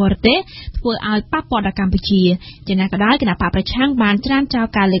លជាបរទេសធ្វើឲ្យប៉ះពាល់ដល់កម្ពុជាជាណាក៏ដោយគណៈបកប្រឆាំងបានច្រានចោល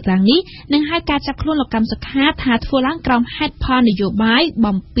ការលើកឡើងនេះនិងហៅការចាប់ខ្លួនលោកកឹមសុខាថាធ្វើឡើងក្រោមហេតុផលនយោបាយ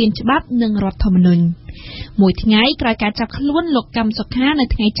បំពានច្បាប់និងរដ្ឋធម្មនុញ្ញមួយថ្ងៃក្រោយការចាប់ខ្លួនលោកកឹមសុខានៅ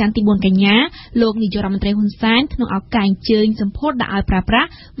ថ្ងៃច័ន្ទទី4កញ្ញាលោកនាយករដ្ឋមន្ត្រីហ៊ុនសែនក្នុងឱកាសអញ្ជើញសម្ពោធដាក់ឲ្យប្រើប្រាស់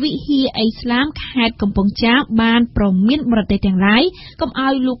វិហារអ៊ីស្លាមខេត្តកំពង់ចាមបានប្រមានបរទេសទាំងឡាយកុំឲ្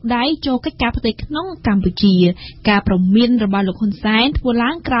យលោកដៃចូលកិច្ចការផ្ទៃក្នុងកម្ពុជាការប្រមានរបស់លោកហ៊ុនសែនធ្វើឡើ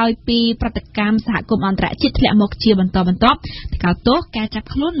ងក្រោយពីប្រតិកម្មសហគមន៍អន្តរជាតិធ្លាក់មកជាបន្តបន្ទាប់កោតទោសការចាប់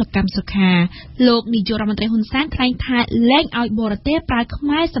ខ្លួនលោកកឹមសុខាលោកនាយករដ្ឋមន្ត្រីហ៊ុនសែនថ្លែងថាលែងឲ្យបរទេសប្រើខ្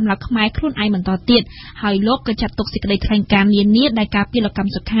មែរសម្រាប់ខ្មែរខ្លួនឯងបន្តទៀតហើយលោកក៏ចាត់ទុកសេចក្តីថ្លែងការណ៍នានាដែលការពារលោកកឹម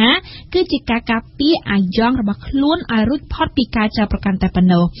សុខាគឺជាការការពារអាយ៉ងរបស់ខ្លួនឲ្យរួចផុតពីការចោទប្រកាន់តែប៉ុណ្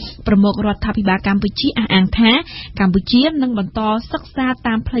ណោះប្រមុខរដ្ឋាភិបាលកម្ពុជាអះអាងថាកម្ពុជានឹងបន្តសិក្សា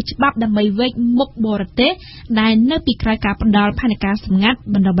តាមផ្លូវច្បាប់ដើម្បីវេកមុខបរទេសដែលនៅពីក្រោយការផ្ដាល់ផែនការសម្ងាត់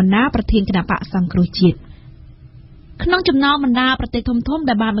បណ្ដាប្រធានគណៈបកសង្គ្រោះជាតិក្នុងចំណោមបណ្ដាប្រទេសធំៗ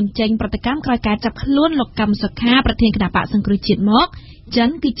ដែលបានបញ្ចេញប្រតិកម្មក្រោយការចាប់ខ្លួនលោកកឹមសុខាប្រធានគណៈបកសង្គ្រោះជាតិមកចិន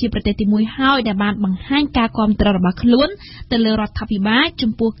គឺជាប្រទេសទី1ហើយដែលបានបង្ហាញការគាំទ្ររបស់ខ្លួនទៅលើរដ្ឋាភិបាល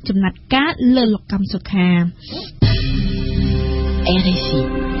ចំពោះចំណាត់ការលើលោកកឹមសុខា RFI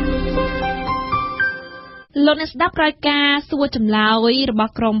លោកអ្នកស្ដាប់ក្រោយការសួរចម្លើយរប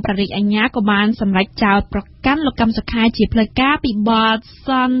ស់ក្រមប្ររិទ្ធអាជ្ញាក៏បានសម្រេចចោទប្រកាន់លោកកឹមសុខាជាផ្លូវការពីបទស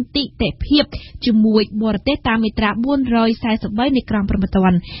ន្តិភាពជាមួយបរទេសតាមមាត្រា443នៃក្រមព្រហ្មទ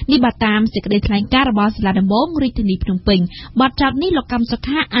ណ្ឌនេះបើតាមសេចក្តីថ្លែងការណ៍របស់សាលាដំបងរាជធានីភ្នំពេញបទចោទនេះលោកកឹមសុ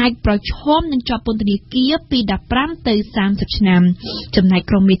ខាអាចប្រឈមនឹងជាប់ពន្ធនាគារពី15ទៅ30ឆ្នាំចំណែក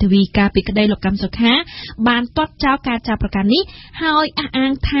ក្រមមេធាវីការពីក្តីលោកកឹមសុខាបានទាត់ចោលការចាប់ប្រកាន់នេះហើយអះអា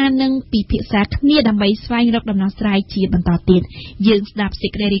ងថានឹងពិភាក្សាគ្នាដើម្បីស្វែងរកដំណោះស្រាយជាបន្តទៀតយើងស្ដាប់សេច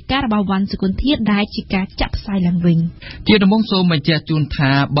ក្តីរាយការណ៍របស់វ៉ាន់សុគន្ធាដែលជាការចាក់ផ្សាយឡើងវិញជាដំបូងសូមបញ្ជាក់ជូន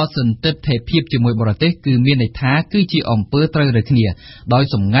ថាបទសន្តិភាពជាមួយបរទេសគឺមានន័យថាគឺជាអំពើត្រូវរើគ្នាដោយ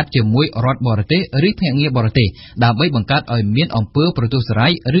សម្ងាត់ជាមួយរដ្ឋបរទេសឬភ្នាក់ងារបរទេសដើម្បីបង្កើតឲ្យមានអំពើប្រទុសរា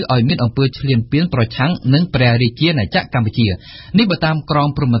យឬឲ្យមានអំពើឈ្លានពានប្រឆាំងនឹងព្រះរាជាណាចក្រកម្ពុជានេះបើតាមក្រម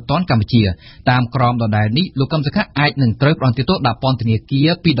ព្រហ្មទណ្ឌកម្ពុជាតាមក្រមដដែលនេះលោកកឹមសុខាអាចនឹងត្រូវផ្តន្ទាទោសដាក់ពន្ធនាគារ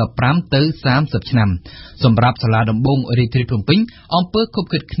ពី15ទៅ30ឆ្នាំសម្រាប់សាលាដំបងរាជធានីភ្នំពេញអំពើខុប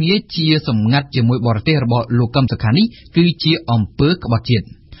ខិតគ្នាជាសម្ងាត់ជាមួយបរទេសរបស់លោកកឹមសុខានេះគឺជាអំពើក្បត់ជា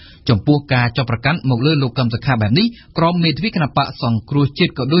តិចំពោះការចាប់ប្រកាន់មកលើលោកកឹមសុខាបែបនេះក្រមមេធាវីគណៈបកសង្គ្រោះជា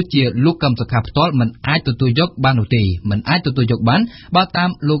តិក៏ដូចជាលោកកឹមសុខាផ្ទាល់មិនអាចទទួលយកបាននោះទេមិនអាចទទួលយកបានបើតាម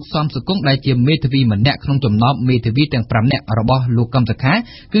លោកសំសុគង្គដែលជាមេធាវីម្នាក់ក្នុងចំណោមមេធាវីទាំង5នាក់របស់លោកកឹមសុខា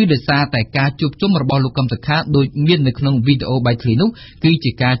គឺដោយសារតែការជួបជុំរបស់លោកកឹមសុខាដូចមាននៅក្នុងវីដេអូបាយឃ្លីនោះគឺ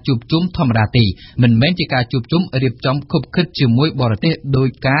ជាការជួបជុំធម្មតាទេមិនមែនជាការជួបជុំរៀបចំខុបខិតជាមួយបរទេសដោយ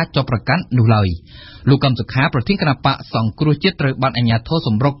ការចាប់ប្រកាន់នោះឡើយ លោកកឹមសុខាប្រធានគណៈបកសង្គ្រោះជាតិត្រូវបានអាជ្ញាធរស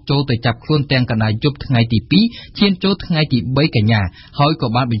ម្រុកចូលទៅចាប់ខ្លួនទាំងកណ្ដាលយប់ថ្ងៃទី2ឈានចូលថ្ងៃទី3កញ្ញាហើយក៏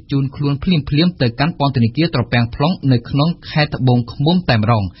បានបញ្ជូនខ្លួនភ្លាមៗទៅកាន់ពន្ធនាគារត្រពាំង ប្លង់នៅក្នុងខេត្តត្បូងឃ្មុំតែម្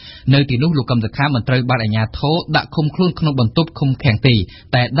ដងនៅទីនោះលោកកឹមសុខាមិនត្រូវបានអាជ្ញាធរដាក់ឃុំខ្លួនក្នុងបន្ទប់ឃុំឃាំងទេ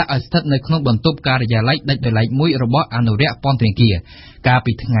តែដាក់ឲ្យស្ថិតនៅក្នុងបន្ទប់ការិយាល័យដាច់ដោយឡែកមួយរបស់អនុរិយពន្ធនាគារកាល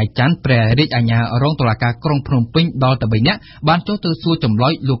ពីថ្ងៃច័ន្ទព្រះរាជអាជ្ញារងតុលាការក្រុងភ្នំពេញដល់ទៅ3នាក់បានចុះទៅសួរចម្លើ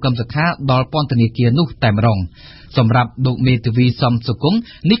យលោកកឹមសុខាដល់ពន្ធនាគារនោះតែម្ដងសម្រាប់លោកមេធាវីសំសុគង្គ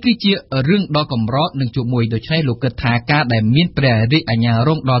នេះគឺជារឿងដ៏កម្រនឹងជួបមួយដូច្នេះលោកគិតថាការដែលមានព្រះរាជអាជ្ញារ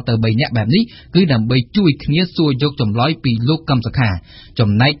ងដល់ទៅ3នាក់បែបនេះគឺដើម្បីជួយគ្នាសួរយកចម្លើយពីលោកកឹមសុខាចំ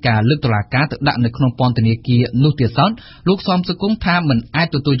ណែកការលើកតុលាការទៅដាក់នៅក្នុងពន្ធនាគារនោះទៀតសោតលោកសំសុគង្គថាមិនអាច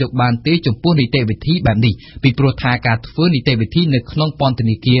ទទួលយកបានទេចំពោះនីតិវិធីបែបនេះពីព្រោះថាការធ្វើនីតិវិធីនៅក្នុងពន្ធ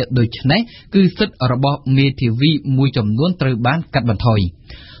នាគារដូចនេះគឺសិទ្ធិរបស់មេធាវីមួយចំនួនត្រូវបានកាត់បន្ថយ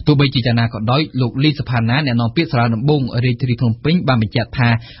ទោះបីជាយ៉ាងណាក៏ដោយលោកលីសុផាណាអ្នកនាំពាក្យសាលាដំបងរាជធានីភ្នំពេញបានបញ្ជាក់ថា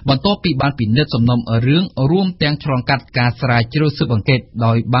បន្ទាប់ពីបានពិនិត្យសំណុំរឿងរួមទាំងឆ្លងកាត់ការស្រាវជ្រាវស៊ើបអង្កេត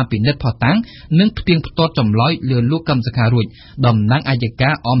ដោយបានពិនិត្យភស្តុតាងនិងផ្ទៀងផ្ទាត់ចម្លើយលើលោកកឹមសុខារួចតំណាងអัยកា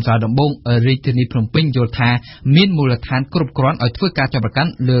រអមសាលាដំបងរាជធានីភ្នំពេញយល់ថាមានមូលដ្ឋានគ្រប់គ្រាន់ឲ្យធ្វើការចាប់ប្រកា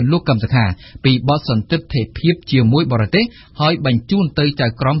ន់លើលោកកឹមសុខាពីបទសន្តិភាពជាមួយបរទេសហើយបញ្ជូនទៅចៅ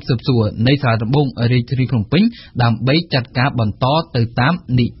ក្រមស៊ើបសួរនៃសាលាដំបងរាជធានីភ្នំពេញដើម្បីចាត់ការបន្តទៅតាម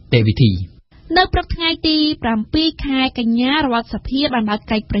នីតិវិធីនៅព្រឹកថ្ងៃទី7ខែកញ្ញារដ្ឋសភាបានបើក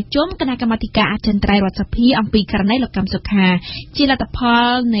កិច្ចប្រជុំគណៈកម្មាធិការអចិន្ត្រៃយ៍រដ្ឋសភាអំពីករណីលោកកឹមសុខាជាលទ្ធផល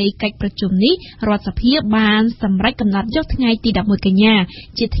នៃកិច្ចប្រជុំនេះរដ្ឋសភាបានសម្រេចកំណត់យកថ្ងៃទី11កញ្ញា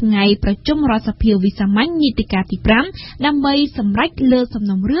ជាថ្ងៃប្រជុំរដ្ឋសភាវិសាមញ្ញនីតិកាលទី5ដើម្បីសម្រេចលើសំ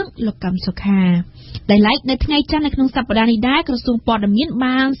ណុំរឿងលោកកឹមសុខាដែលឡែកនៅថ្ងៃច័ន្ទនៅក្នុងសប្តាហ៍នេះដែរក្រសួងព័ត៌មាន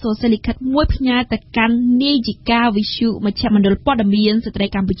បានសរសេរលិខិតមួយផ្ញើទៅកាន់នាយិកាវិទ្យុមជ្ឈមណ្ឌលព័ត៌មានស្ត្រី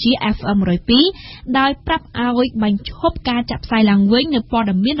កម្ពុជា FM 102ដោយប្រាប់ឲ្យបញ្ឈប់ការចាក់ផ្សាយឡើងវិញនៅព័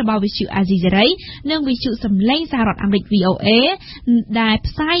ត៌មានរបស់វិទ្យុអាស៊ីសេរីនិងវិទ្យុសំឡេងសហរដ្ឋអាមេរិក VOA ដែល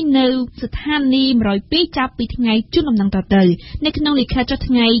ផ្សាយនៅស្ថានីយ៍102ចាប់ពីថ្ងៃជូនដំណឹងទៅនៅក្នុងលិខិតចុះ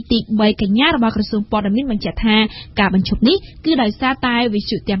ថ្ងៃទី3កញ្ញារបស់ក្រសួងព័ត៌មានបញ្ជាក់ថាការបញ្ឈប់នេះគឺដោយសារតែវិទ្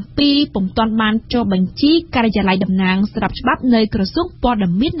យុទាំងពីរពុំទាន់បានចុះបញ្ជីការិយាល័យតំណាងស្របច្បាប់នៅក្រសួងព័ត៌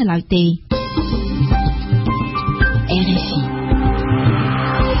មាននៅឡើយទេ RFI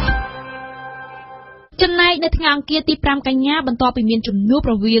ចំណែកនៅថ្ងៃអង្គារទី5កញ្ញាបន្ទាប់ពីមានជំនួប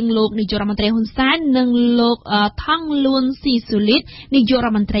រវាងលោកនាយករដ្ឋមន្ត្រីហ៊ុនសែននិងលោកថងលួនស៊ីស៊ូលីតនាយករ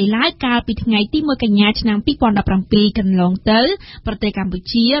ដ្ឋមន្ត្រីឡាវកាលពីថ្ងៃទី1កញ្ញាឆ្នាំ2017កន្លងទៅប្រទេសកម្ពុ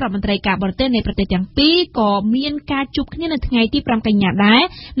ជារដ្ឋមន្ត្រីការបរទេសនៃប្រទេសទាំងពីរក៏មានការជួបគ្នានៅថ្ងៃទី5កញ្ញាដែរ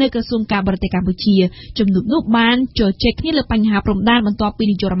នៅក្រសួងការបរទេសកម្ពុជាជំនួបនោះបានជជែកគ្នាលើបញ្ហាព្រំដែនបន្ទាប់ពី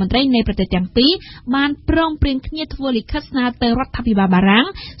នាយករដ្ឋមន្ត្រីនៃប្រទេសទាំងពីរបានព្រមព្រៀងគ្នាធ្វើលិខិតស្នើទៅរដ្ឋាភិបាលបារាំង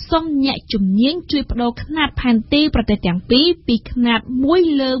សូមញាក់ជំនាញជួយបដូរខ្នាតផែនទីប្រទេសទាំងពីរពីខ្នាត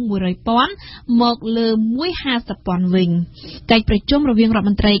1លើ 100,000 មកលើ150,000 វិញកិច្ចប្រជុំរវាងរដ្ឋ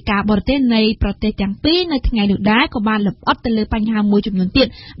មន្ត្រីការបរទេសនៃប្រទេសទាំងពីរនៅថ្ងៃនោះដែរក៏បានលម្អិតទៅលើបញ្ហាមួយចំនួនទៀត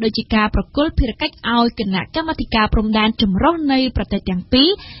ដូចជាការប្រគល់ភារកិច្ចឲ្យគណៈកម្មាធិការព្រំដែនចម្រុះនៃប្រទេសទាំងពីរ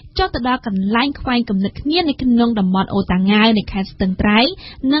ចុះទៅដល់កន្លែងខ្វែងគំនិតគ្នានៅក្នុងតំបន់អូតាងាវនៃខេត្តស្ទឹងត្រែង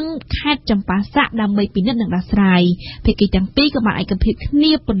និងខេត្តចម្ប៉ាសាក់ដើម្បីពិនិត្យនិងដោះស្រាយភាគីទាំងពីរក៏បានឯកភាពគ្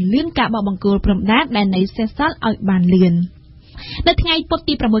នាពន្យាការបោះបង្គោលព្រំដែនដែលនៅសេសសល់ឲ្យបានលឿននៅថ្ងៃពុធ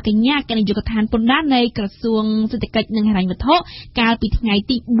ទី6កញ្ញាគណៈនាយកដ្ឋានពន្ធដារនៃក្រសួងសេដ្ឋកិច្ចនិងហិរញ្ញវត្ថុកាលពីថ្ងៃ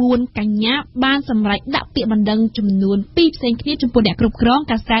ទី4កញ្ញាបានសម្រេចដាក់ពាក្យបណ្ដឹងចំនួន2ផ្សេងគ្នាចំពោះអ្នកគ្រប់គ្រង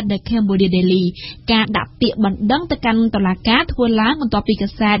កាសែត The Cambodia Daily ការដាក់ពាក្យបណ្ដឹងទៅកាន់តុលាការធ្វើឡើងបន្ទាប់ពីកា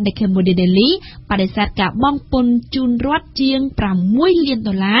សែត The Cambodia Daily បដិសេធការបង់ពន្ធជូនរដ្ឋជាង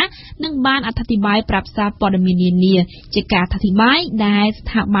$6 លាននិងបានអធិប្បាយប្រាប់សារព័ត៌មាននានាជាការអធិប្បាយដែលស្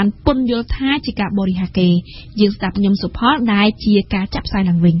ថាប័នពន្ធយល់ថាជាការបរិហាកេរយើងស្ដាប់ខ្ញុំសុផលដែលជាការចាក់ផ្សាយ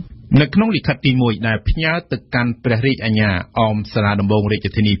ឡើងវិញនៅក្នុងលិខិតទី1ដែលផ្ញើទៅកាន់ព្រះរាជអាជ្ញាអមសាលាដំបងរាជ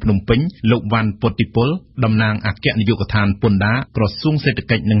ធានីភ្នំពេញលោកវ៉ាន់ពុទ្ធិពលតំណាងអគ្គនាយកដ្ឋានពន្ធដារក្រសួងសេដ្ឋ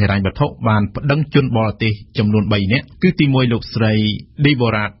កិច្ចនិងហិរញ្ញវត្ថុបានប្តឹងជនបរទេសចំនួន3នាក់គឺទី1លោកស្រី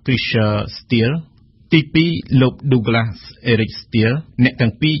Deborah Fisher Steele ទី2លោក Douglas Eric Steele អ្នកទាំ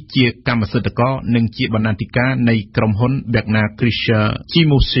ងពីរជាកម្មសិទ្ធិករនិងជាបណ្ណាធិការនៃក្រុមហ៊ុន Begna Krisher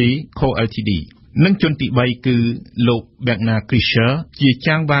Chimusi Co Ltdនិងជនទី3គឺលោក Begna Krisher ជា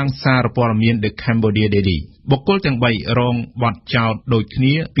ចាងវាងសារព័ត៌មាន The Cambodia Daily បុគ្គលទាំង3រងបទចោទដូចគ្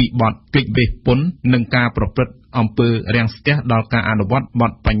នាពីបទគេចវេះពន្ធនិងការប្រព្រឹត្តអំពើរាំងស្ទះដល់ការអនុវត្តប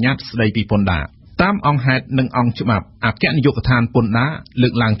ទបញ្ញត្តិស្តីពីពន្ធដារ តាមអង្គហេតុនិងអង្គច្បាប់អគ្គនាយកដ្ឋានពន្ធដារលើ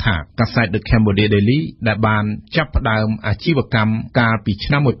កឡើងថាកាសែត The Cambodia Daily ដែលបានចាប់ផ្ដើមអាជីវកម្មកាលពី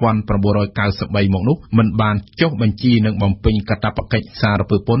ឆ្នាំ 1993 មកនោះមិនបានចុះបញ្ជីនិងបំពេញកាតព្វកិច្ចសារ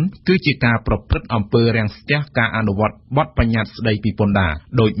ពើពន្ធគឺជាការប្រព្រឹត្តអំពើរាំងស្ទះការអនុវត្តបទបញ្ញត្តិស្ដីពីពន្ធដារ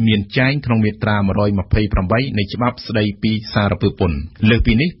ដោយមានចែងក្នុងមាត្រា 128 នៃច្បាប់ស្ដីពីសារពើពន្ធលើស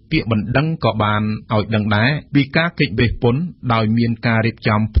ពីនេះពាក្យបណ្ដឹងក៏បានឲ្យដឹងដែរពីការគេចវេសពន្ធដោយមានការរៀប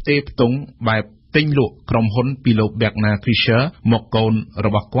ចំផ្ទេរផ្ទង់បែបទិញលក់ក្រុមហ៊ុនពីលោក Bergna Krischer មកកូនរ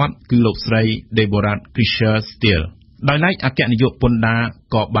បស់គាត់គឺលោកស្រី Deborah Krischer Steele ដោយឡែកអគ្គនាយកពន្ធដារ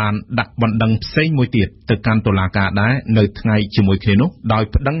ក៏បានដាក់បណ្ដឹងផ្សេងមួយទៀតទៅកាន់តុលាការដែរនៅថ្ងៃជាមួយគ្នានោះដោយ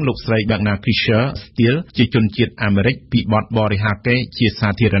ប្តឹងលោកស្រី Bergna Krischer Steele ជាជនជាតិអាមេរិកពីបទបរិហាកេរ្តិ៍ជាសា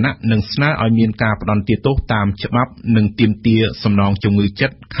ធារណៈនិងស្នើឲ្យមានការផ្តន្ទាទោសតាមច្បាប់និងទាមទារសំណងជំងឺចិ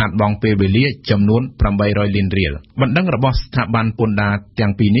ត្តខាតបង់ពេលវេលាចំនួន800លានរៀលបណ្ដឹងរបស់ស្ថាប័នពន្ធដារទាំ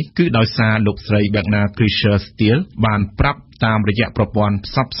ងពីរនេះគឺដោយសារលោកស្រី Bergna Krischer Steele បានប្រាប់តាមរយៈប្រព័ន្ធ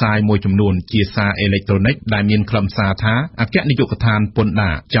ផ្សព្វផ្សាយមួយចំនួនជាសារអេឡិចត្រូនិកដែលមានខ្លឹមសារថាអគ្គនាយកដ្ឋានពន្ធ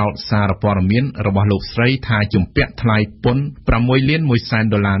ដារចោទសារព័ត៌មានរបស់លោកស្រីថាជំពាក់ថ្លៃពន្ធ$6.1 លាន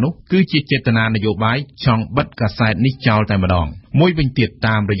នោះគឺជាចេតនានយោបាយចង់បិទកាសែតនេះចោលតែម្ដងមួយវិញទៀត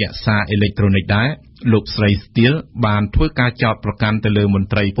តាមរយៈសារអេឡិចត្រូនិកដែរលោកស្រី Steele បានធ្វើការចោទប្រកាន់ទៅលើមន្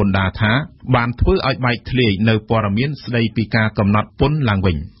ត្រីពន្ធដារថាបានធ្វើឲ្យបែកធ្លាយនៅព័ត៌មានស្ដីពីការកំណត់ពន្ធឡើង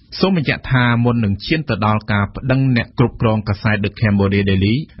វិញសូមបញ្ជាក់ថាមុននឹងឈានទៅដល់ការប្តឹងអ្នកគ្រប់គ្រងកាសែត The Cambodia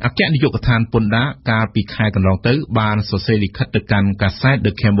Daily អគ្គនាយកដ្ឋានពន្ធដារកាលពីខែកន្លងទៅបានសរសេរលិខិតទៅកាន់កាសែត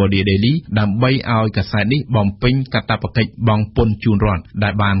The Cambodia Daily ដើម្បីឲ្យកាសែតនេះបំពេញកាតព្វកិច្ចបង់ពន្ធជូនរដ្ឋដែ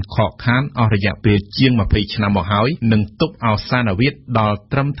លបានខកខានអស់រយៈពេលជាង20ឆ្នាំមកហើយនិងទុកអសានវិធដល់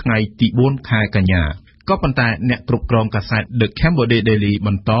ត្រឹមថ្ងៃទី4ខែកញ្ញាក៏ប៉ុន្តែអ្នកគ្រប់គ្រងកាសែត The Cambodia Daily ប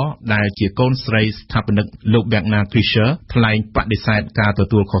ន្តដែលជាកូនស្រីស្ថាបនិកលោក Bergna Krischer ថ្លែងបដិសេធការទ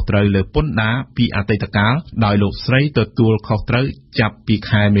ទួលខុសត្រូវលើពន្ធដារពីអតីតកាលដោយលោកស្រីទទួលខុសត្រូវចាប់ពី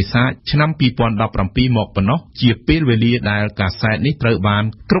ខែមេសាឆ្នាំ2017មកប៉ុណ្ណោះជាពេលវេលាដែលកាសែតនេះត្រូវបាន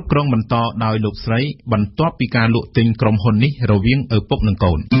គ្រប់គ្រងបន្តដោយលោកស្រីបន្ទាប់ពីការលក់ទិញក្រុមហ៊ុននេះរវាងឪពុកនិង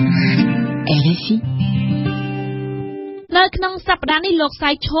កូន RFIនៅក្នុងសប្តាហ៍នេះលោកសៃ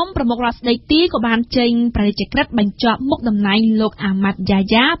ឈុំប្រមុខរដ្ឋស្ដីទីក៏បានចេញប្រតិក្រិតបញ្ចប់មុខតំណែងលោកអាម៉ាត់យ៉ា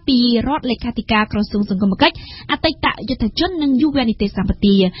យ៉ាពីរដ្ឋលេខាធិការក្រសួងសង្គមគិច្ចអតីតយុទ្ធជននិងយុវនីតិសម្ប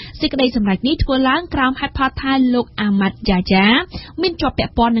ទាសេចក្តីសម្រេចនេះធ្វើឡើងក្រោមហេតុផលថាលោកអាម៉ាត់យ៉ាយ៉ាមានជាប់ពា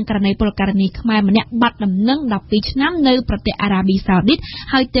ក់ព័ន្ធនឹងករណីពលករនីខ្មែរម្នាក់បាត់ដំណឹង12ឆ្នាំនៅប្រទេសអារ៉ាប៊ីសាអូឌីត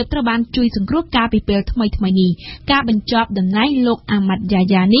ហើយទើបត្រូវបានជួយសង្គ្រោះកាលពីពេលថ្មីៗនេះការបញ្ចប់តំណែងលោកអាម៉ាត់យ៉ា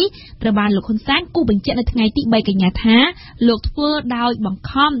យ៉ានេះត្រូវបានលោកហ៊ុនសែនគូបញ្ជាក់នៅថ្ងៃទី3កញ្ញាថាលោកធ្វើដោយបង្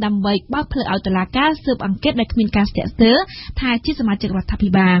ខំដើម្បីបើកផ្លូវឲ្យតុលាការស៊ើបអង្កេតដែលគ្មានការស្ទាក់ស្ទើរថាជាសមាជិករដ្ឋាភិ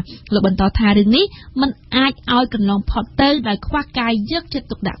បាលលោកបន្តថារឿងនេះមិនអាចឲ្យកន្លងផុតទៅដោយខ្វះការយកចិត្ត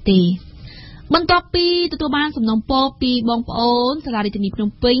ទុកដាក់ទេបន្ទាប់ពីទទួលបានសំណូមពរពីបងប្អូនសាលារដ្ឋាភិបាលភ្នំ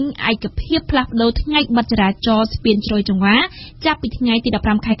ពេញឯកភាពផ្លាស់ប្ដូរថ្ងៃបិទចរាចរណ៍ស្ពានជ្រោយចង្វាចាប់ពីថ្ងៃទី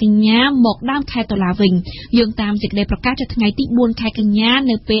15ខែកញ្ញាមកដើមខែតុលាវិញយោងតាមសេចក្តីប្រកាសចុះថ្ងៃទី4ខែកញ្ញា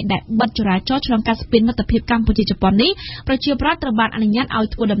នៅពេលដែលបិទចរាចរណ៍ឆ្លងកាត់ស្ពានមិត្តភាពកម្ពុជាជប៉ុននេះប្រជាពលរដ្ឋត្រូវបានអនុញ្ញាតឲ្យ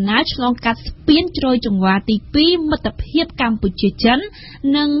ធ្វើដំណើរឆ្លងកាត់ស្ពានជ្រោយចង្វាទី2មិត្តភាពកម្ពុជាចិន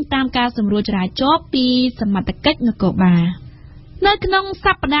និងតាមការសម្រួលចរាចរណ៍ពីសមត្ថកិច្ចនគរបាលនៅក្នុងស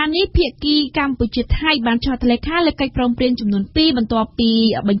ប្តាហ៍នេះភាគីកម្ពុជាថៃបានចុះហត្ថលេខាលើកិច្ចព្រមព្រៀងចំនួន2បន្ទាប់ពី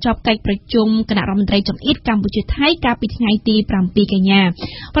បញ្ចប់កិច្ចប្រជុំគណៈរដ្ឋមន្ត្រីចង្អៀតកម្ពុជាថៃកាលពីថ្ងៃទី7កញ្ញា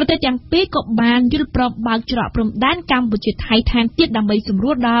ប្រទេសទាំងពីរក៏បានយល់ព្រមបើកច្រកព្រំដែនកម្ពុជាថៃថែមទៀតដើម្បីសម្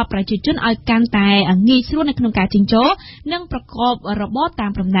រួលដល់ប្រជាជនឲ្យកាន់តែងាយស្រួលនៅក្នុងការជិះចូលនិងប្រកបរបរតា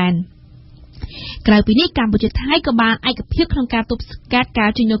មព្រំដែនក្រៅពីនេះកម្ពុជាថៃក៏បានឯកភាពក្នុងការទប់ស្កាត់ការ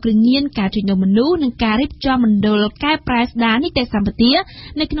ជួញដូរគ្រឿងញៀនការជួញដូរមនុស្សនិងការរៀបចំមណ្ឌលកែប្រែស្ដារនីតិសម្បទា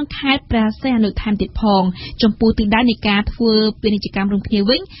នៅក្នុងខេត្តព្រះសីហនុថែមទៀតផងចំពោះទិសដៅនៃការធ្វើពាណិជ្ជកម្មរួមគ្នា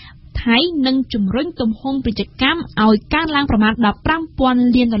វិញថៃនឹងជំរុញទំហំពាណិជ្ជកម្មឲ្យកើនឡើងប្រមាណ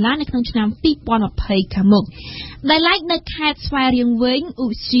$15,000 លាននៅក្នុងឆ្នាំ2020ខាងមុខដែលឡែកនៅខេត្តស្វាយរៀងវិញឧ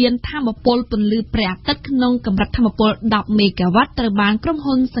ស្សាហថាមពលពន្លឺព្រះអាទិត្យក្នុងកម្រិតថាមពល10មេហ្គាវ៉ាត់ត្រូវបានក្រុម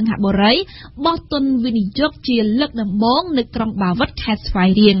ហ៊ុនសង្ហបុរីបោះទុនវិនិយោគជាលើកដំបូងនៅក្រុងបាវិតខេត្តស្វាយ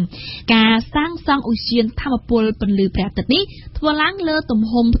រៀងការសាងសង់ឧស្សាហថាមពលពន្លឺព្រះអាទិត្យនេះធ្វើឡើងលើទំ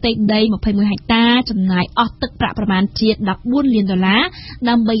ហំផ្ទៃដី21ហិកតាចំណាយអស់ទឹកប្រាក់ប្រមាណជា$14 លាន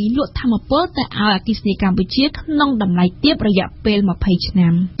ដើម្បីលក់ថាមពលទៅឲ្យអគ្គិសនីកម្ពុជាក្នុងតម្លៃទាបរយៈពេល20ឆ្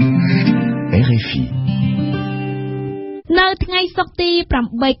នាំ RFI នៅថ្ងៃសុក្រទី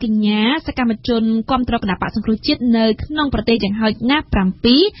 8 កញ្ញាសកម្មជនគាំទ្រគណបក្សសង្គ្រោះជាតិនៅក្នុងប្រទេសយ៉ាងហោចណាស់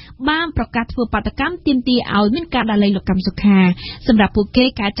 7 បានប្រកាសធ្វើបាតកម្មទាមទារឲ្យមានការដោះលែងលោកកឹមសុខាសម្រាប់ពួកគេ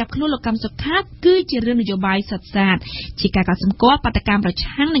ការចាប់ខ្លួនលោកកឹមសុខាគឺជារឿងនយោបាយសុទ្ធសាធជាការកត់សម្គាល់បាតកម្មប្រ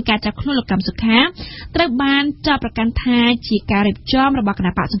ឆាំងនឹងការចាប់ខ្លួនលោកកឹមសុខាត្រូវបានចោទប្រកាន់ថាជាការរៀបចំរបស់គណ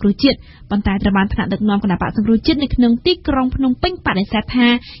បក្សសង្គ្រោះជាតិប៉ុន្តែត្រូវបានថ្នាក់ដឹកនាំគណបក្សសង្គ្រោះជាតិនៅក្នុងទីក្រុងភ្នំពេញបដិសេធថា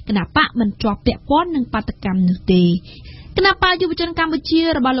គណបក្សមិនជាប់ពាក់ព័ន្ធនឹងបាតកម្មនោះទេគណៈបកយុវជនកម្ពុជា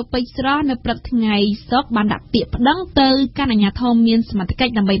របស់លោកពេជ្រស្រស់នៅព្រឹកថ្ងៃសុក្របានដាក់ពាក្យប្តឹងទៅកាន់អាជ្ញាធរមានសមត្ថកិច្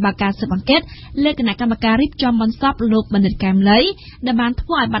ចដើម្បីបើកការស៊ើបអង្កេតលើគណៈកម្មការរៀបចំបុណ្យសពលោកបណ្ឌិតកែមលីដែលបានធ្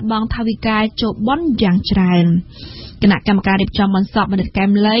វើឲ្យបាត់បង់ថវិកាចូលបុណ្យយ៉ាងច្រើនគណៈកម្មការរៀបចំបុណ្យសពបណ្ឌិតកែ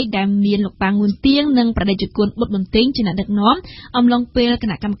មលីដែលមានលោកប៉ាងងួនទៀងនិងប្រដេជគុណបុត្របន្ទែងជាអ្នកដឹកនាំអំឡុងពេលគ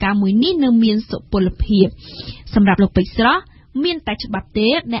ណៈកម្មការមួយនេះនៅមានសុពលភាពសម្រាប់លោកពេជ្រស្រស់មានតែច្បាប់ទេ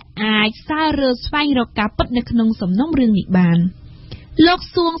ដែលអាចសាររើស្វែងរកការពិតនៅក្នុងសំណុំរឿងនេះបានលោក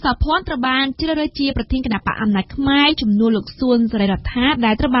សួងសាភ័ណ្ឌត្រូវបានជ្រើសរើសជាប្រធានគណៈបកអំណាចខ្មែរជំនួសលោកសួនសេរីរដ្ឋា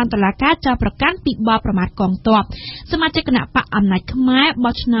ដែលត្រូវបានតុលាការចោទប្រកាន់ពីបទប្រមាថកងទ័ពសមាជិកគណៈបកអំណាចខ្មែរ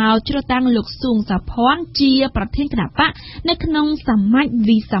បោះឆ្នោតជ្រើសតាំងលោកសួងសាភ័ណ្ឌជាប្រធានគណៈបកនៅក្នុងសមាជ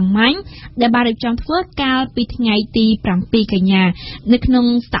វិសាមញ្ញដែលបានរៀបចំធ្វើកាលពីថ្ងៃទី7 កញ្ញានៅក្នុង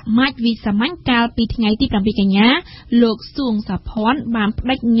សមាជវិសាមញ្ញកាលពីថ្ងៃទី7 កញ្ញាលោកសួងសាភ័ណ្ឌបានប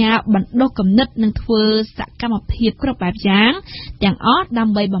ដិញ្ញាបណ្ដុះគំនិតនិងធ្វើសកម្មភាពគ្រប់បែបយ៉ាងទាំងអស់ដើ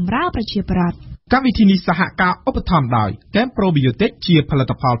ម្បីបម្រើប្រជាពលរដ្ឋកម្មវិធីនេះសហការឧបត្ថម្ភដោយ Camp Probiotic ជាផលិ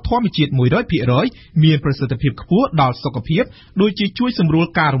តផលធម្មជាតិ 100% មានប្រសិទ្ធភាពខ្ពស់ដល់សុខភាពដូចជាជួយសម្រួល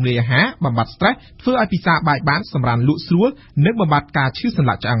ការរំលាយអាហារបំបាត់ stress ធ្វើឲ្យពិសាបែកបានសម្រានលក់ស្រួលនិងបំបាត់ការឈឺសន្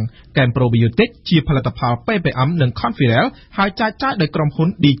លាក់ឆ្អឹង Camp Probiotic ជាផលិតផល PPM និង Confidel ហើយចែកចាយដោយក្រុមហ៊ុន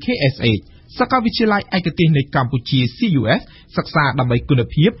DKSHសាកលវិទ្យាល័យឯកទេសនៃកម្ពុជា CUS សិក្សាដើម្បីគុណ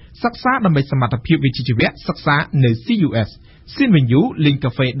ភាពសិក្សាដើម្បីសមត្ថភាពវិជ្ជាជីវៈសិក្សានៅ CUS Sinvenyu លេង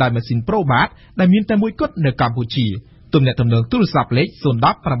កាហ្វេដោយម៉ាស៊ីន Probat ដែលមានតែមួយគត់នៅកម្ពុជាទំនាក់ទំនងទូរស័ព្ទលេខ010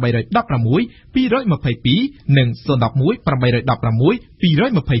 816 222និង011 816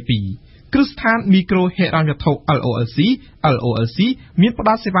 222គ្រឹះស្ថានមីក្រូហិរញ្ញវត្ថុ LOLC មានផ្ដ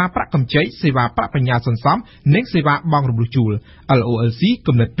ល់សេវាប្រាក់កម្ចីសេវាប្រាក់បញ្ញើសន្សំនិងសេវាបង់រំលោះជួល LOLC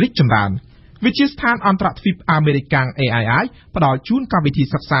គំនិតរីកចម្រើនវិទ្យាស្ថានអន្តរជាតិអាមេរិក AII ផ្ដល់ជូនកម្មវិធី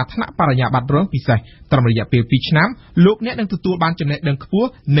សិក្សាថ្នាក់បរិញ្ញាបត្ររងពិសេសត្រឹមរយៈពេល2ឆ្នាំលោកអ្នកនឹងទទួលបានចំណេះដឹងខ្ពស់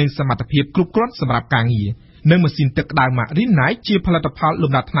និងសមត្ថភាពគ្រប់គ្រាន់សម្រាប់ការងារនិងម៉ាស៊ីនទឹកក្តៅ Marinite ជាផលិតផល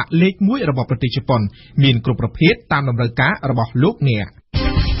លំដាប់ថ្នាក់លេខ1របស់ប្រទេសជប៉ុនមានគ្រប់ប្រភេទតាមតម្រូវការរបស់លោកអ្នក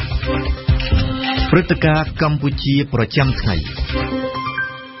ព្រឹត្តិការណ៍កម្ពុជាប្រចាំថ្ងៃ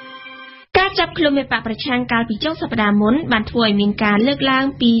ការចាប់ខ្លួនមេបកប្រឆាំងកាលពីចុងសប្តាហ៍មុនបានធ្វើឲ្យមានការលើកឡើង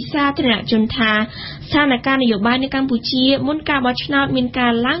ពីសាធារណជនថាស្ថានភាពនយោបាយនៅកម្ពុជាមុនការបោះឆ្នោតមានកា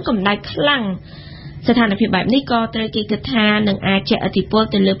រឡើងកម្ដៅខ្លាំងស្ថានភាពបែបនេះក៏ត្រូវគេគិតថានឹងអាចជះឥទ្ធិពល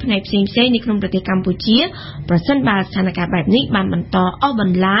ទៅលើផ្នែកផ្សេងៗនៅក្នុងប្រទេសកម្ពុជាប្រសិនបើស្ថានភាពបែបនេះបានបន្តអូសប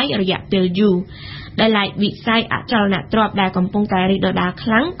ន្លាយរយៈពេលយូរដែលឡែកវិស័យអចលនទ្រព្យដែលកំពុងតែរីកដុះដាលខ្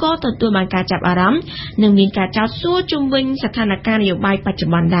លាំងក៏ទទួលបានការចាប់អារម្មណ៍និងមានការចោទសួរជុំវិញស្ថានភាពនយោបាយបច្ចុ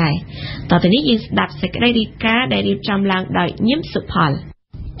ប្បន្នដែរតទៅនេះយើងស្ដាប់សេចក្តីរាយការណ៍ដែលរៀបចំឡើងដោយញឹមសុផល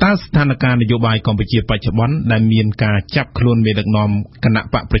តើស្ថានភាពនយោបាយកម្ពុជាបច្ចុប្បន្នដែលមានការចាប់ខ្លួនមេដឹកនាំគណៈ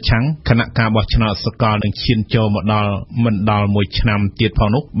បកប្រឆាំងគណៈការបោះឆ្នោតសកលនឹងឈានចូលមកដល់មិនដល់1ឆ្នាំទៀតផង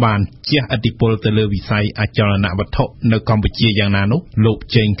នោះបានជះឥទ្ធិពលទៅលើវិស័យអចលនវត្ថុនៅកម្ពុជាយ៉ាងណានោះលោក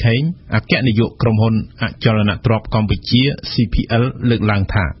ចេងខេងអគ្គនាយកក្រុមហ៊ុនអចលនទ្រព្យកម្ពុជា CPL លើកឡើង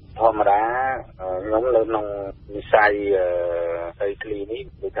ថាធម្មតាខ្ញុំនៅក្នុងវិស័យដីធ្លីនេះ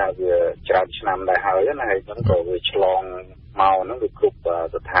គឺថាវាច្រើនឆ្នាំដែរហើយណាហើយខ្ញុំក៏វាឆ្លងមកហ្នឹងវាគ្រប់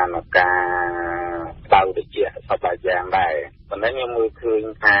ស្ថានភាពដៅតិចសប្តាហ៍យ៉ាងដែរប៉ុន្តែខ្ញុំមើលឃើញ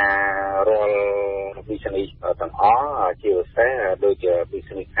ថារាល់ business ទាំងអស់ជាពិសេសដូចជា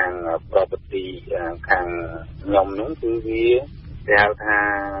business ខាង property ខាងខ្ញុំហ្នឹងគឺវាគេហៅថា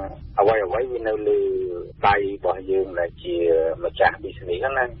អ្វីៗវានៅលើដៃរបស់យើងដែលជាម្ចាស់ business ហ្នឹ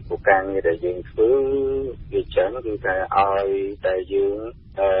ងណាព្រោះការងារដែលយើងធ្វើវាចឹងគឺថាឲ្យតែយើង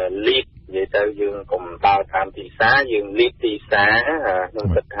lead និយាយទៅយើងកុំដើរតាមទីផ្សារយើងលៀបទីផ្សារខ្ញុំ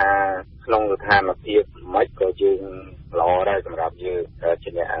គិតថាក្នុងស្ថានភាពមិនក៏យើងល្អដែរសម្រាប់យើងជា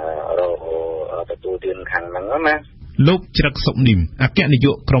អ្នកទទួលទានខាងហ្នឹងណាលោកច្រឹកសុកនីមអគ្គនាយ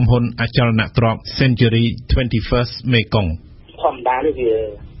កក្រុមហ៊ុនអចលនទ្រព្យ Century 21st មេកុងធម្មតានេះវា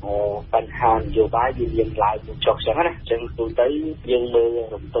បញ្ហានយោបាយវាមានឡើងចុះចឹងណាចឹងទូទៅយើងមើល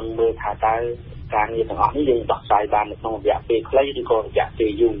រំពឹងមើលថាតើ ការងារទាំងអស់នេះយើងដោះស្រាយបាននៅក្នុងរយៈពេលខ្លីឬក៏រយៈពេ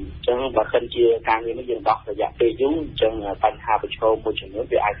លយូរអញ្ចឹងបើសិនជាការងារនេះយើងដោះរយៈពេលយូរអញ្ចឹងបញ្ហាប្រឈមមួយចំនួន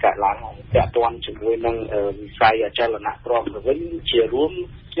វាអាចកើតឡើងពាក់ព័ន្ធជាមួយនឹងវិស័យអចលនទ្រព្យវិញជារួម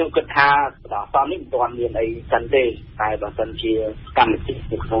ខ្ញុំគិតថាដល់តនេះមិនទាន់មានអីសិនទេតែបើសិនជាកម្មវិធី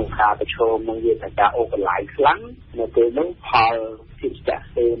ក្នុងការប្រឈមនឹងវាតែការអូបន្លាយខ្លាំងនៅពេលនោះផលភាពស្ទាក់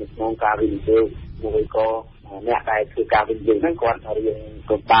ស្ទើរនៅក្នុងការវិនិយោគមួយក៏អ្នកដែលធ្វើការវិនិយោគហ្នឹងគាត់រៀង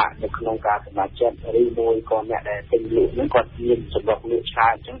ពិបាកនៅក្នុងការសម្រេចចិត្តឬមួយក៏អ្នកដែលទិញលក់ហ្នឹងគាត់មានសម្រុកលក់ឆ្លើ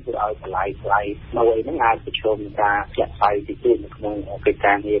យអញ្ចឹងធ្វើឲ្យបន្លាយថ្លៃនៅឯហ្នឹងអាចប្រឈមនឹងការធ្លាក់ថ្លៃទីទៀតនៅក្នុងកិច្ច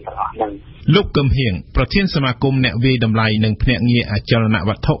ការងារទាំងអស់ហ្នឹងលោកកឹមហៀងប្រធានសមាគមអ្នកវាយតម្លៃនិងភ្នាក់ងារអចលនវ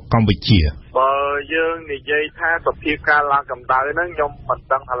ត្ថុកម្ពុជាបើយើងនិយាយថាសភាពការឡើងកម្ដៅហ្នឹងខ្ញុំមិន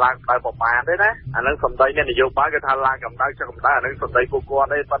ដឹងថាឡើងកម្ដៅប្រមាណទេណាអានឹងសម្ដីអ្នកនយោបាយគេថាឡើងកម្ដៅចុះកម្ដៅអានឹងសម្ដីពួកគាត់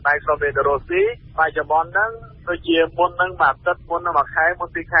ទេប៉ុន្តែក្នុងពេលទៅរស់ស៊ីបច្ចុប្បន្នហ្នឹងដូចជាមុនហ្នឹងមួយអាទិត្យមុនហ្នឹងមួយខែមុន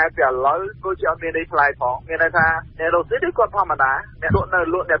ពីរខែពីឥឡូវដូចជាអត់មានអីថ្លៃផងមានន័យថាអ្នករស់ស៊ីគឺគាត់ធម្មតាអ្នកលក់នៅ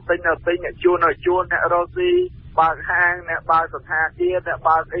លក់អ្នកទិញនៅទិញអ្នកជួលនៅជួលអ្នករស់ស៊ីបើកហាងអ្នកបើកសណ្ឋាគារអ្នក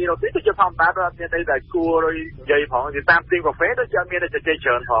បើកអីរស់ស៊ីគឺជាធម្មតាទៅអត់មានអីដែលគួរនិយាយផងជាតាមទីកាហ្វេដូចជាអត់មានតែជជែកច្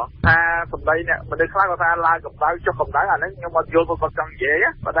រើនផងថាសម្ដីអ្នកមនុស្សខ្លះគាត់ថាឡើងកម្ដៅចុះកម្ដៅអាហ្នឹងខ្ញុំអត់យល់គាត់ចង់និយាយ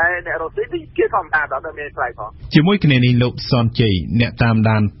ប៉ុន្តែអ្នករស់ស៊ីគេធម្មតាអត់មានថ្លៃផងជាមួយគ្នានេះលោកសនជ័យអ្នកតាម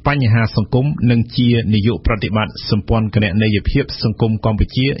ដានបញ្ហាសង្គមនិងជានាយកប្រតិបត្តិសម្ព័ន្ធគណនេយ្យភាពសង្គមកម្ពុ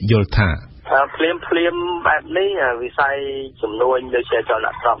ជាយល់ថាភ្លាមបែបនេះវិស័យចំនួនដូចជាចល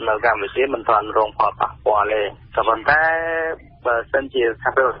នាទ្រព្យនៅកម្ពុជាមិនទាន់រងផលប៉ះពាល់ទេក៏ប៉ុន្តែបើសិនជាថា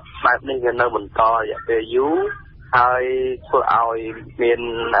បែបនេះវានៅបន្តរយៈពេលយូរហើយធ្វើឲ្យមាន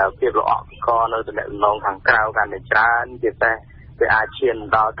ភាពល្អកកនៅតំណែងខាងក្រៅកាន់តែច្រើនជាតែវាអាចឈាន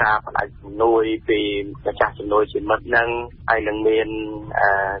ដល់ការផ្ដាច់ជំនួយពីម្ចាស់ជំនួយជាមិត្តនឹងហើយនឹងមាន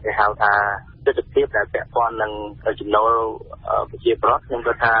គេហៅថាទស្សនវិជ្ជាដែលពាក់ព័ន្ធនឹងចំណូលប្រជាប្រដ្ឋខ្ញុំ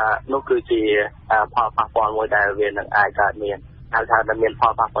គិតថានោះគឺជាផលប៉ះពាល់មួយដែលវានឹងអាចកើតមានហើយថាដែលមានផ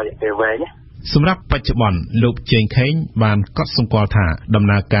លប៉ះពាល់រយៈពេលវែងសម្រាប់បច្ចុប្បន្នលោកជេងខេងបានកត់សម្គាល់ថាដំ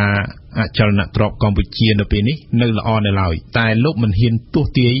ណើរការអចលនទ្រព្យកម្ពុជានៅពេលនេះនៅល្អនៅឡើយតែលោកមិនហ៊ានទស្ស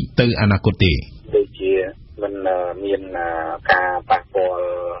ន៍ទាយទៅអនាគតទេដូចជាមិនមានការប៉ះពាល់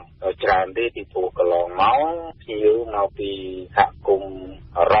ច្រើនទេពីព្រោះកន្លងមកភ្ញៀវមកពីសហគមន៍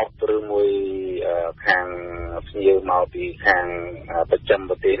អឺរ៉ុបឬមួយខាងភ្ញៀវមកពីខាងប្រចាំ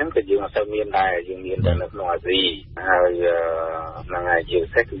ប្រទេសហ្នឹងក៏យើងអត់សូវមានដែរយើងមានតែនៅក្នុងអាស៊ីហើយហ្នឹងហើយជាពិ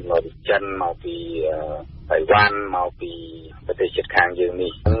សេសគឺមកពីចិនមកពីតៃវ៉ាន់មកពីប្រទេសជិតខាងយើង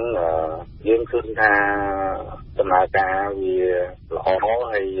នេះយើងឃើញថាដំណើរការវាល្អ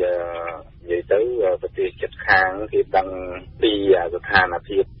ហើយនិយាយទៅប្រទេសជិតខាងគេដឹងពីស្ថាន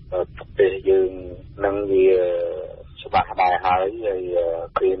ភាពប្រទេសយើងនឹងវាច្បាស់ដែរហើយ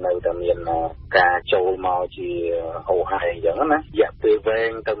គេនៅតែមានការចូលមកជាហូរហែអញ្ចឹងណារយៈពេលវែ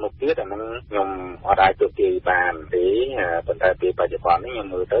ងទៅមុខទៀតអាហ្នឹងខ្ញុំអត់អាចទស្សន៍ទាយបានទេប៉ុន្តែពេលបច្ចុប្បន្ននេះខ្ញុំ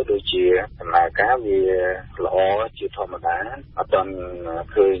មើលទៅដូចជាដំណើរការវាល្អជាធម្មតាអត់ទាន់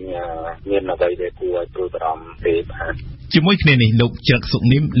ឃើញមានអ្វីដែលគួរឲ្យព្រួយបារម្ភទេបាទជាមួយគ្នានេះលោកជ្រឹកសុខ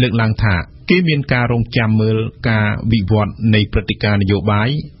និមលើកឡើងថាគេមានការរងចាំមើលការវិវត្តនៃព្រឹត្តិការណ៍នយោបាយ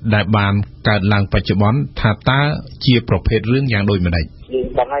ដែលបានកើតឡើងបច្ចុប្បន្នថាតើជាប្រភេទរឿងយ៉ាងដូចម្តេចយើង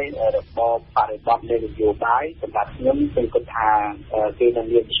ដឹងហើយរបបបរិបទនៃនយោបាយសម្រាប់ខ្ញុំខ្ញុំគិតថាគេនឹង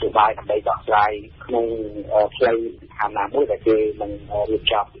មាននយោបាយដើម្បីដោះស្រាយក្នុងផ្លូវឋានៈមួយដែលគេនឹងរៀប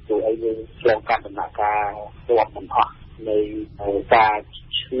ចំពីព្រោះអីយើងឆ្លងកាត់ដំណាក់កាលរាប់មិនអស់នៃការ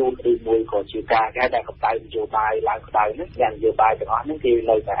ឆ្លូតឬមួយក៏ជាការដែលកម្ដៅនយោបាយឡើងក្ដៅហ្នឹងយ៉ាងនយោបាយទាំងអស់ហ្នឹងគេ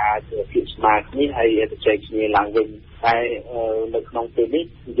នៅតែអាចភាពស្មារតីហើយទៅជែកគ្នាឡើងវិញតែនៅក្នុងពេលនេះ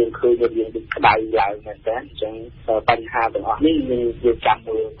យើងឃើញវារៀងដូចក្ដៅឡើងមែនតើអញ្ចឹងបញ្ហាទាំងអស់នេះយើងចាំ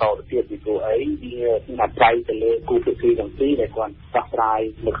មើលតទៅទៀតពីព្រោះអីវាអាស្រ័យទៅលើគូភាគីទាំងពីរដែលគាត់ដោះស្រាយ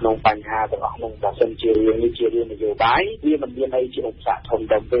នៅក្នុងបញ្ហាទាំងអស់ហ្នឹងបើសិនជារឿងនេះជារឿងនយោបាយវាមិនមានអីជាឧបសគ្គធំ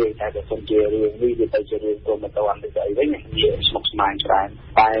ដុំទេតែបើសិនជារឿងនេះវាទៅជារឿងព្រមត្តនទៅអីវិញវាស្មុគស្មាញច្រើន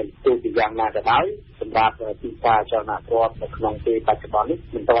តែទោះជាយ៉ាងណាក៏ដោយសម្រាប់ទីផ្សារចលនាទ្រព្យនៅក្នុងពេលបច្ចុប្បន្ននេះ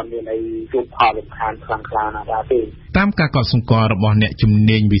មិនទាន់មានអីជួបផលរំខានខ្លាំងក្លាណាស់ដែរទេតាមការកត់សម្គាល់របស់អ្នកជំ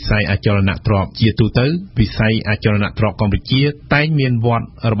នាញវិស័យអចលនទ្រព្យជាទូទៅវិស័យអចលនទ្រព្យកម្ពុជាតែងមានវដ្ត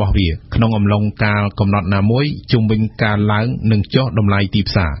របស់វាក្នុងអំឡុងកាលកំណត់ណាមួយជុំវិញការឡើងនិងចុះតម្លៃទី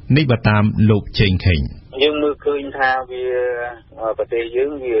ផ្សារនេះបើតាមលោកជេងខេង យើងមើលឃើញថាវាប្រទេសយើ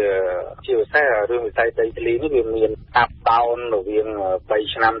ងវាជាពិសេសរឿងវិស័យដីធ្លីនេះវាមានអាប់ដោនរវាង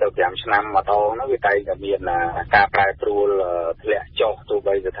3ឆ្នាំទៅ5ឆ្នាំម្ដងហ្នឹងវាតែតែមានការប្រែប្រួលធ្លាក់ចុះទោះ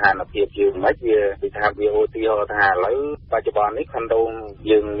បីស្ថានភាពយើងមិនវាថាវាឧទាហរណ៍ថាឥឡូវបច្ចុប្បន្ននេះខុនដូ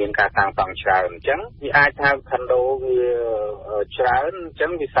យើងមានការសាងសង់ច្រើនអញ្ចឹងវាអាចថាខុនដូវាច្រើនអញ្ចឹ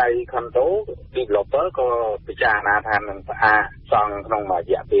ងវិស័យខុនដូ developer ក៏ពិចារណាថានឹងផ្អាកសង់ក្នុងរ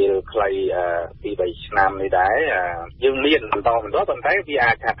យៈពេលខ្លីពី3ឆ្នាំនេះដែរយើងមានបន្តប៉ុន្តែវា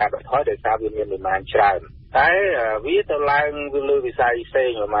អាចថាកាត់បន្ថយដោយសារវាមានប្រមាណច្រើនតែវាទៅឡើងវាលើវិស័យផ្សេង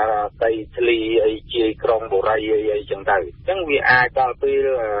មកដីធ្លីអីជាក្រុងបុរីអីចឹងទៅអញ្ចឹងវាអាចដល់ពេល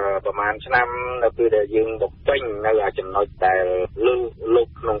ប្រហែលឆ្នាំនៅពេលដែលយើងបំពេញនៅចំណុចដែលលើក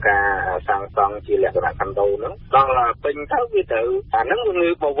ក្នុងការសាងសង់ជាលក្ខណៈខុនដូហ្នឹងដល់ពេញទៅវាទៅអាហ្នឹងវាងើ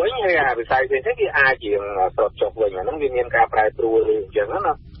បមកវិញហើយអាវិស័យផ្សេងទៀតវាអាចជាងស្រុតចុះវិញអាហ្នឹងវាមានការប្រែប្រួលអញ្ចឹង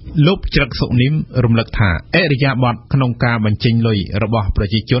ណាលោកច្រឹកសុនីមរំលឹកថាអរិយាប័ត្រក្នុងការបញ្ចេញលុយរបស់ប្រ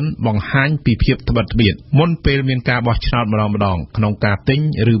ជាជនបង្ហាញពីភាពត្បិតត្បៀតមុនពេលមានការបោះឆ្នោតម្ដងក្នុងការទិញ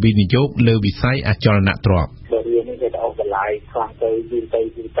ឬវិនិយោគលើវិស័យអចលនទ្រព្យរឿងនេះវាទៅបន្លាយខ្លះទៅយូរទៅ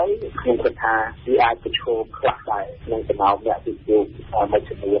ខ្ញុំគិតថាវាអាចប្រឈមខ្លះដែរក្នុងចំណោមអ្នកវិនិយោគមួយ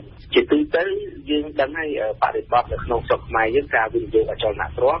ចំនួនជាទូទៅយើងដឹងហើយបរិបទនៅក្នុងស្រុកខ្មែរយើងការវិនិយោគអចលន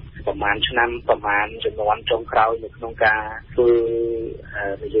ទ្រព្យប្រហែលឆ្នាំប្រហែលចំនួនចុងក្រោយនៅក្នុងការធ្វើ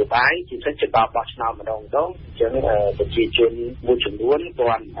នយោបាយជាពិសេសជាដល់បោះឆ្នោតម្ដងអញ្ចឹងប្រជាជនមួយចំនួន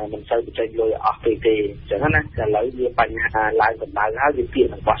គាត់មិនសូវបញ្ចេញលុយអស់ទេអញ្ចឹងណាឥឡូវវាបញ្ហាឡើងកម្ដៅហើយវាពាក្យ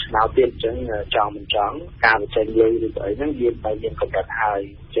នឹងបោះឆ្នោតទៀតអញ្ចឹងចង់មិនចង់ការបញ្ចេញលុយឬអីហ្នឹងវាទៅមានកម្រិតហើយ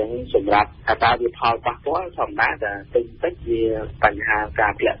អញ្ចឹងសម្រាប់ថាតើវាផលប៉ះពាល់ធម្មតាតែតិចវាបញ្ហាកា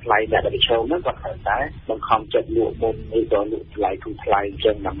រធ្លាក់ថ្លៃអ្នកដែលប្រឈមហ្នឹងគាត់ត្រូវតែបង្ខំចិត្តលក់មុនឬក៏លក់ថ្លៃធូរថ្លៃអញ្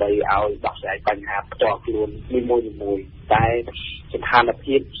ចឹងដើម្បីឲ្យដោះស្រាយបញ្ហាផ្ទាល់ខ្លួនមួយតែស្ថាន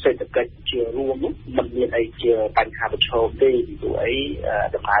ភាពសេដ្ឋកិច្ចជារួមនោះមិនមានអីជាបញ្ហាប្រឈមទេពីព្រោះអី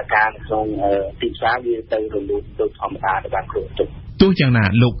ដំណើរការក្នុងទីផ្សារវាទៅរលូនដូចធម្មតាទៅបានគ្រប់ទុកទោះយ៉ាងណា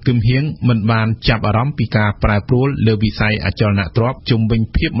លោកគឹមហៀងមិនបានចាប់អារម្មណ៍ពីការប្រែប្រួលលើវិស័យអចលនទ្រព្យជុំវិញ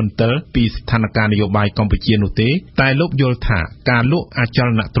ភាពមន្ទិលពីស្ថានភាពនយោបាយកម្ពុជានោះទេតែលោកយល់ថាការលក់អចល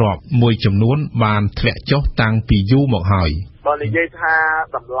នទ្រព្យមួយចំនួនបានធ្លាក់ចុះតាំងពីយូរមកហើយបើនិយាយថា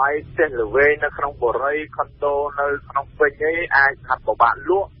តម្លៃផ្ទះល្វែងនៅក្នុងបុរីខុនដូនៅក្នុងពេញនេះអាចថាពិបាក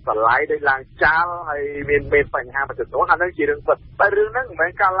លក់តម្លៃដូចឡើងចាល់ហើយមានបញ្ហាមួយចំនួនអានឹងជារឿងពិតតែរឿងហ្នឹងមិនមែ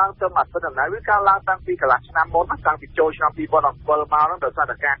នការឡើងទៅមួយពិតដំណើរវាការឡើងតាំងពីកន្លះឆ្នាំមុនតាំងពីចូលឆ្នាំ2017មកហ្នឹងដោយសារ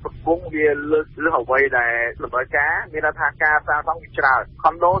តែការគ្រប់គ្រងវាលើសអ្វីដែលតម្រូវការមានថាការសាងសង់វាច្រើន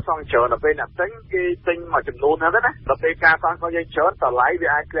ខុនដូសង់ច្រើនដល់ពេលអ្នកទិញគេទិញមួយចំនួនហ្នឹងណាដល់ពេលការសាងសង់យើងច្រើនតម្លៃវា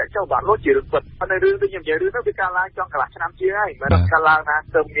អាចធ្លាក់ចុះបាទនោះជារឿងពិតប៉ុន្តែរឿងដូចខ្ញុំនិយាយរឿងហ្នឹងវាការឡើងចង់កន្លះឆ្នាំជាហើយមិនកាលឡើងណា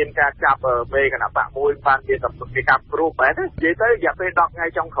ទៅមានការចាប់មេគណៈបកមួយបានមានការព្រួបបែបណានិយាយទៅរយៈពេល10ថ្ងៃ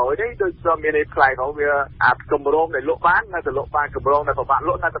ចុងក្រោយនេះដូចជាមានឯផ្លែរបស់វាអាចគម្រោងដែលលក់បាននៅតែលក់បានគម្រោងដែលប្របាក់ល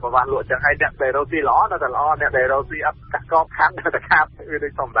ក់នៅតែប្របាក់លក់ចឹងហើយអ្នកដែលរកស៊ីល្អនៅតែល្អអ្នកដែលរកស៊ីអត់កាក់កបខាំនៅតែខាប់វាដូ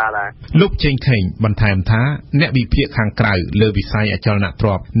ចធម្មតាដែរលោកចេងខេងបន្ថែមថាអ្នកវិភាគខាងក្រៅលើវិស័យអចលនទ្រ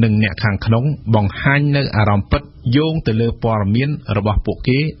ព្យនិងអ្នកខាងក្នុងបង្ហាញនៅអារម្មណ៍ពិតយោងទៅលើព័ត៌មានរបស់ពួក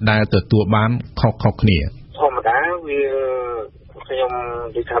គេដែលទទួលបានខុសៗគ្នាធម្មតាវាខ្ញុំ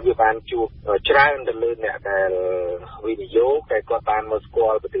និយាយថាវាបានជួបច្រើនទៅលើអ្នកដែលវិនិយោគតែគាត់បានមកស្គា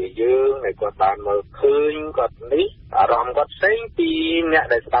ល់ប្រទេសយើងហើយគាត់បានមកឃើញគាត់នេះអារម្មណ៍គាត់ផ្សេងពីអ្នក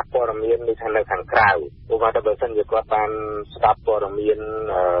ដែលស្ដាប់ព័ត៌មាននេះថានៅខាងក្រៅព្រោះថាបើសិនជាគាត់បានស្ដាប់ព័ត៌មាន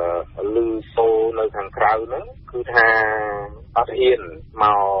ឮសូរនៅខាងក្រៅហ្នឹងគឺថាអត់ហ៊ានម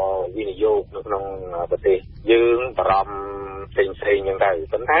កវិនិយោគនៅក្នុងប្រទេសយើងបារម្ភផ្សេងយ៉ាងទៅ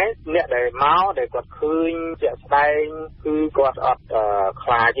ប៉ុន្តែអ្នកដែលមកដែលគាត់ឃើញជាក់ស្ដែងគឺគាត់អត់ខ្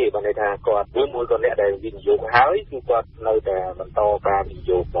លាចទេបើន័យថាគាត់មួយក៏អ្នកដែលវិនិយោគហើយគឺគាត់នៅតែបន្តការវិនិ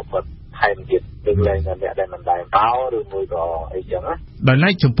យោគរបស់គាត់ថែមទៀតដូចលែងអ្នកដែលមិនដែលមកឬមួយក៏អីចឹងណាដោយឡែ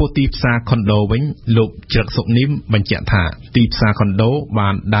កចំពោះទីផ្សារខុនដូវិញលោកច្រឹកសុនីមបញ្ជាក់ថាទីផ្សារខុនដូបា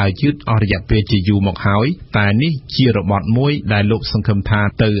នដើរយឺតអស់រយៈពេលជាយូរមកហើយតែនេះជារបត់មួយដែលលោកសង្ឃឹមថា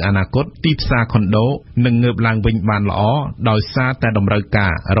ទៅអនាគតទីផ្សារខុនដូនឹងងើបឡើងវិញបានល្អដោយសារតែតម្រូវកា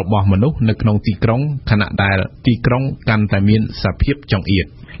ររបស់មនុស្សនៅក្នុងទីក្រុងខណៈដែលទីក្រុងកាន់តែមានសភាពចង្អៀត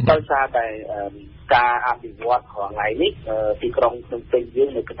ដោយសារតែការអភិវឌ្ឍក្នុងថ្ងៃនេះទីក្រុងភ្នំពេញយើង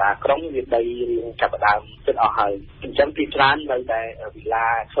នៅកណ្ដាលក្រុងវាដីរៀងចាប់ផ្ដើមចិត្តអស់ហើយអញ្ចឹងទីច្រើននៅតែវិឡា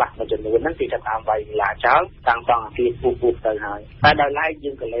ខ្លះមួយចំនួនហ្នឹងគេចាប់តាមវាយវិឡាចោលតាំងតង់អាគារពុះទៅហើយតែដោយឡែក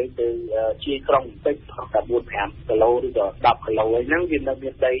យើងក៏លេងទៅជាក្រុងបន្តិចប្រហែល 4-5 គីឡូឬក៏10គីឡូហ្នឹងវានៅមា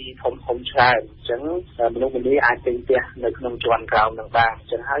នដីធំច្រើនអញ្ចឹងមនុស្សម្នាអាចទិញផ្ទះនៅក្នុងជាន់ក្រោមនឹងបានអ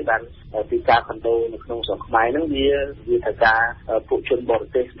ញ្ចឹងហើយបានពីការខុនដូនៅក្នុងស្រុកខ្មែរហ្នឹងវាត្រូវការពួកជនបរ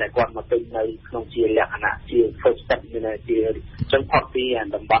ទេសដែលគាត់មកទិញនៅក្នុងជាលក្ខណៈជា first step មានជាអញ្ចឹងផុតពី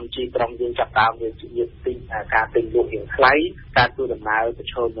តំបន់ជាក្រុងយើងចាប់តាមវាជាទី ការទិញលក់រៀងខ្លីការធ្វើដំណើរប្រ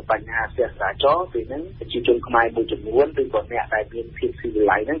ឈមនឹងបញ្ហាផ្ទះចរាចរណ៍ពេលហ្នឹងប្រជាជនខ្មែរមួយចំនួនឬក៏អ្នកដែលមានភាពស៊ីវិ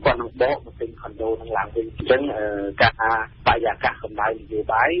ល័យហ្នឹងគាត់នឹងបកមកទិញខុនដូនឹងឡើងវិញអញ្ចឹងការបរិយាកាសកម្ដៅនយោ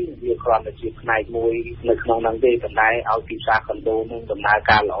បាយវាគ្រាន់តែជាផ្នែកមួយនៅក្នុងហ្នឹងទេប៉ុន្តែឲ្យទីផ្សារខុនដូនឹងដំណើរ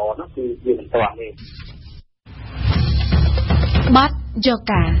ការល្អនោះគឺវាមិនទាន់ទេបាត់យ៉ូ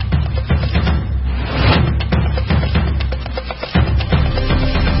កា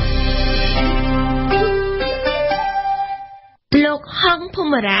លោកហងភូ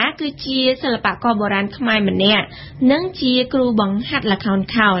មិរាគឺជាសិល្បករបុរាណខ្មែរម្នាក់និងជាគ្រូបង្ហាត់ល្ខោន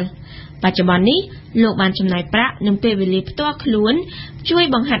ខោលបច្ចុប្បន្ននេះលោកបានចំណាយប្រាក់និងពេលវេលាផ្ទាល់ខ្លួនជួយ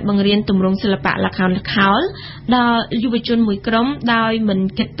បង្ហាត់បង្រៀនទម្រង់សិល្បៈល្ខោនខោលដល់យុវជនមួយក្រុមដោយមិន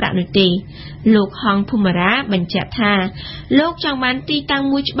គិតប្រាក់នោះទេលោកហងភូមិរាបញ្ជាក់ថាលោកចង់បានទីតាំង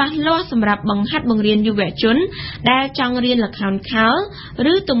មួយច្បាស់លាស់សម្រាប់បង្ហាត់បង្រៀនយុវជនដែលចង់រៀនល្ខោនខោល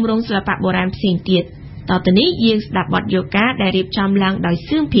ឬទម្រង់សិល្បៈបុរាណផ្សេងទៀតតទៅនេះយើងស្ដាប់បទយោកាដែលរៀបចំឡើងដោយ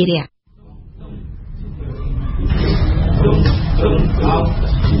សឿងភិរៈ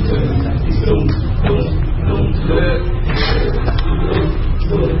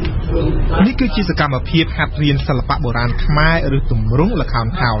នេះគឺជាសកម្មភាពហាត់រៀនសិល្បៈបុរាណខ្មែរឬទម្រង់ល្ខោន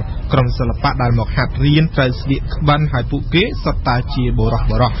ខោលក្រុមសិល្បៈដែលមកហាត់រៀនត្រូវស្លៀកក្បិនហើយពួកគេសុទ្ធតែជាបុរស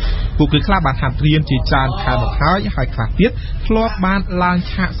ពួកគេខ្លះបានហាត់រៀនជាច្រើនខែមកហើយខ្លះទៀតធ្លាប់បានឡើង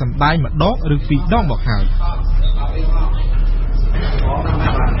ឆាកសម្ដែងម្ដងឬពីរដងមកហើយ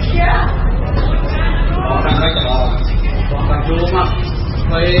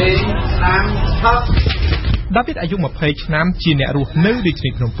ដាវីតអាយុ20ឆ្នាំជាអ្នករស់នៅរាជធា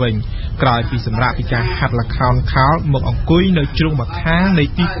នីភ្នំពេញក្រោយពីសម្រាប់ពីការហាត់ល្ខោនខោលមកអង្គុយនៅជ្រុងម្ខាងនៃ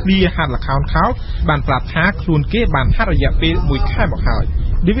ទីធ្លាហាត់ល្ខោនខោលបានប្រាប់ថាខ្លួនគេបានហាត់រយៈពេល1ខែមកហើយ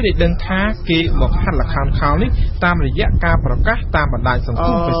ដាវីតបានដឹងថាគេមកហាត់ល្ខោនខោលនេះតាមរយៈការប្រកាសតាមបណ្ដាញសង្គ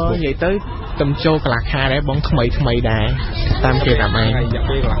ម Facebook និយាយទៅទំចូលកន្លះខែដែរបងថ្មីដែរតាមគេតាមឯងរយៈ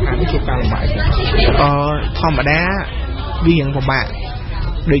ពេលកន្លះខែនេះជួបការលំបាកធម្មតាវាយ៉ាងពិបាក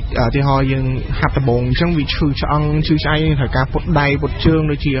ដូចទីហោយើងហាត់ដបងអញ្ចឹងវាឈឺឆ្អឹងឈឺស្អែកត្រូវការពុតដៃពុតជើង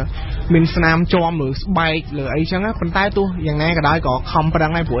ដូចជាមានស្នាមជាប់លើស្បែកលើអីចឹងប៉ុន្តែទោះយ៉ាងណាក៏ដោយក៏ខំប្រឹ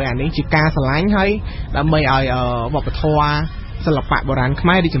ងហើយព្រោះអានេះជាការស្រឡាញ់ហើយដើម្បីឲ្យវប្បធម៌សិល្បៈបុរាណខ្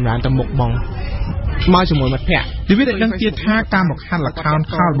មែររីកចម្រើនទៅមុខបងមកជាមួយមិត្តភ័ក្តិទីវាដឹងទៀតថាការមកហាត់ល្ខោន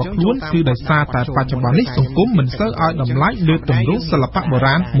ខោលរបស់ខ្លួនគឺដោយសារតែបច្ចុប្បន្ននេះសង្គមមិនសូវឲ្យតម្លៃលើទម្រង់សិល្បៈបុ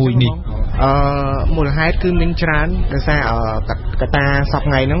រាណមួយនេះមូលហេតុគឺមានច្រើនដោយសារកត្តាសព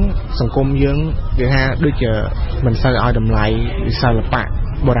ថ្ងៃហ្នឹងសង្គមយើងនិយាយថាដូចជាមិនសូវឲ្យតម្លៃសិល្បៈ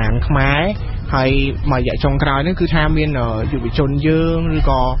បុរាណខ្មែរហើយមករយៈចុងក្រោយហ្នឹងគឺថាមានយុវជនយើងឬ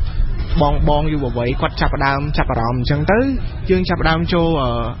ក៏បងយុវវ័យគាត់ចាប់អារម្មណ៍អញ្ចឹងទៅយើងចាប់ផ្ដើមចូល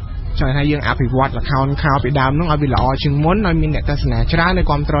ចង់ថាយើងអភិវឌ្ឍល្ខោនខោលពីដើមនោះឲ្យវាល្អជាងមុនឲ្យមានអ្នកទស្សនាច្រើនឲ្យ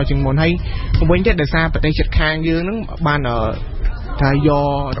គ្រប់គ្រងជាងមុនហើយវិញទៀតដោយសារប្រទេសជិតខាងយើងហ្នឹងបានថាយក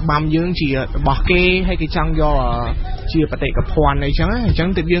របាំយើងជារបស់គេហើយគេចង់យកជាបេតិកភណ្ឌអីចឹងអញ្ចឹង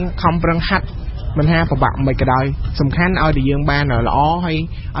ទើបយើងខំប្រឹងហាត់មិនថាពិបាកមិនក៏ដោយសំខាន់ឲ្យតែយើងបានល្អហើយ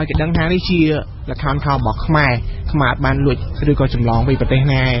ឲ្យគេដឹងថានេះជាល្ខោនខោលរបស់ខ្មែរអត់បានលួចឬក៏ចម្លងពីប្រទេស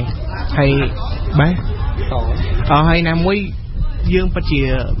ណាហើយបាទហើយណាមួយយើងពិតជា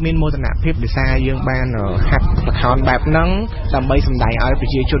មានមោទនភាពដោយសារយើងបានហាត់ល្ខោនបែបហ្នឹងដើម្បីសម្ដែងឲ្យប្រ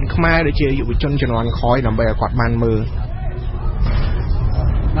ជាជនខ្មែរដូចជាយុវជនជំនាន់ក្រោយដើម្បីឲ្យគាត់បានមើល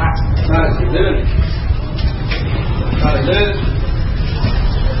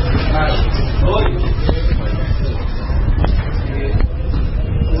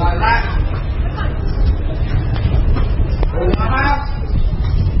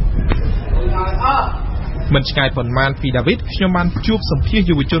មិនឆ្ងាយប៉ុន្មានពីដាវីតខ្ញុំបានជួបសម្ភាស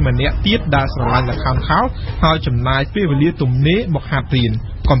យុវជនម្នាក់ទៀតដែលស្រឡាញ់ល្ខោនខោលហើយចំណាយពេលវេលាទំនេរមកហាត់រៀន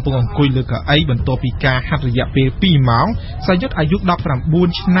កំពុងអង្គុយលើកៅអីបន្ទាប់ពីការហាត់រយៈពេល2ម៉ោងសាយុទ្ធអាយុ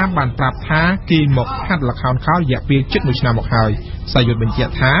19ឆ្នាំបានប្រាប់ថាគេមកហាត់ល្ខោនខោលរយៈពេលជិត1ឆ្នាំមកហើយសាយុទ្ធបញ្ជា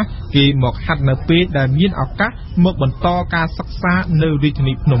ក់ថាគេមកហាត់នៅពេលដែលមានឱកាសមកបន្តការសិក្សានៅរាជធា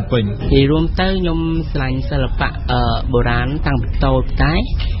នីភ្នំពេញនិយាយរួមទៅខ្ញុំស្រឡាញ់សិល្បៈបុរាណតាំងពីតូចតែ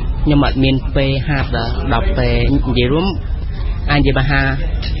ខ្ញុំអត់មានពេលហាត់ដល់ពេលនិយាយរួមអាចនិយាយ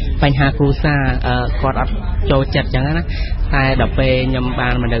បញ្ហាគ្រួសារគាត់អត់ចូលចិត្តចឹងណាតែដល់ពេលខ្ញុំបា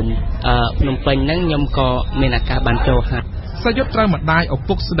នមកនៅភ្នំពេញហ្នឹងខ្ញុំក៏មានឱកាសបានចូលហាត់សាយុទ្ធត្រូវម្ដាយឪ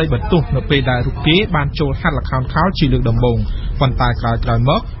ពុកស្ដីបន្ទោសនៅពេលដែលរូបគេបានចូលហាត់ល្ខោនខោលជាលើកដំបូងប៉ុន្តែក្រោយ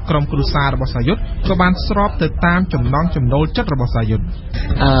មកក្រុមគ្រួសាររបស់សាយុទ្ធក៏បានស្របទៅតាមចំណង់ចំណូលចិត្តរបស់សាយុទ្ធ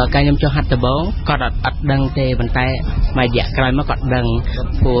កាលខ្ញុំចូលហាត់ដំបូងគាត់អត់ដឹងទេប៉ុន្តែមួយរយៈក្រោយមកគាត់ដឹង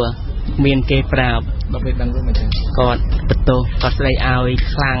ព្រោះមានគេប្រាប់ដល់ពេលដឹងវិញមិនចឹងគាត់បន្ទោសគាត់ស្ដីឲ្យ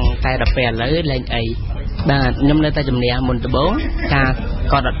ខ្លាំងតែដល់ពេលឥឡូវលែងអីបាទខ្ញុំនៅតែជំនះមុនដំបូងការ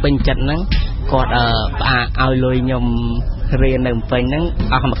គាត់អត់ពេញចិត្តហ្នឹង គាត់ឲ្យលុយខ្ញុំរៀននៅពេញហ្នឹង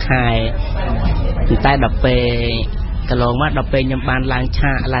អស់មួយខែតែដល់ពេលកន្លងមកដល់ពេលខ្ញុំបានឡើង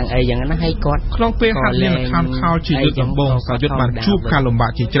ឆាកឡើងអីយ៉ាងហ្នឹងហើយគាត់ក្នុងពេលហាត់រៀនល្ខោនខោលជាយុទ្ធដំបងក៏យុទ្ធបានជួបការលំបា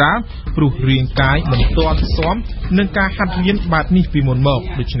កជាច្រើនព្រោះរាងកាយមិនទាន់សមនឹងការហាត់រៀនបែបនេះពីមុនមក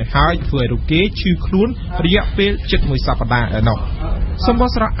ដូច្នេះហើយធ្វើឲ្យរូគេឈឺខ្លួនរយៈពេលជិត1សប្តាហ៍ឯណោះសម្ប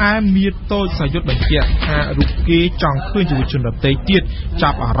ស្រអែមមានតូចសយុទ្ធបញ្ជាក់ថារូគេចង់ឃើញយុវជនដទៃទៀតចា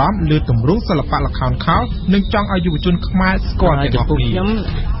ប់អារម្មណ៍លើទម្រង់សិល្បៈល្ខោនខោលនិងចង់ឲ្យយុវជនខ្មែរស្គាល់ទាំងអស់គ្នាខ្ញុំ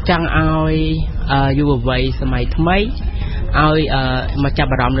ចង់ឲ្យយុវវ័យសម័យថ្មីឲ្យមកចាប់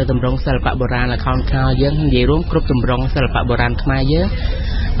អារម្មណ៍លើទម្រង់សិល្បៈបុរាណល្ខោនខោលយើងនិយាយរួមគ្រប់ទម្រង់សិល្បៈបុរាណខ្មែរយើង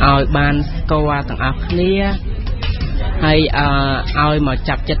ឲ្យបានស្គាល់ទាំងអស់គ្នាហើយឲ្យមក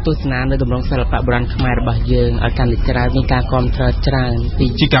ចាប់ចិត្តទស្សនានៅទម្រង់សិល្បៈបុរាណខ្មែររបស់យើងឲ្យកាន់តែច្រើនមានការគាំទ្រច្រើនពី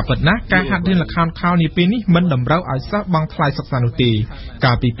ជាការពិតណាស់ការហាត់រៀនល្ខោនខោលនាពេលនេះមិនតម្រូវឲ្យសិស្សបង់ថ្លៃសិក្សានោះទេ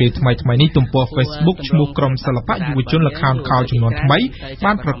កាលពីពេលថ្មីនេះទំព័រ Facebook ឈ្មោះក្រុមសិល្បៈយុវជនល្ខោនខោលចំនួនថ្មី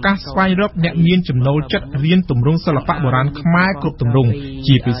បានប្រកាសស្វែងរកអ្នកមានចំណូលចិត្តរៀនទម្រង់សិល្បៈបុរាណខ្មែរគ្រប់ទម្រង់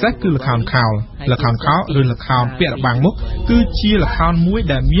ជាពិសេសគឺល្ខោនខោលឬល្ខោនពាក់របាំងមុខគឺជាល្ខោនមួយ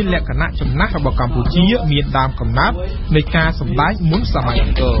ដែលមានលក្ខណៈចំណាស់របស់កម្ពុជាមានដើមកំណើតនៃការសម្ដែងមុនសម័យអ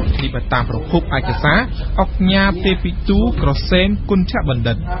ង្គរនេះបើតាមប្រភពឯកសារអុកញ៉ាទេពីទូក្រសេមគុណធបណ្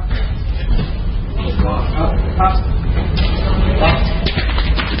ឌិត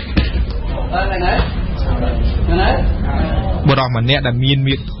បុរសម្នាក់ដែលមាន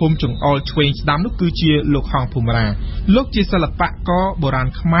មាឌធំចង្អុលឆ្វេងស្ដាំនោះគឺជាលោកហងភូមិរាលោកជាសិល្បករបុរាណ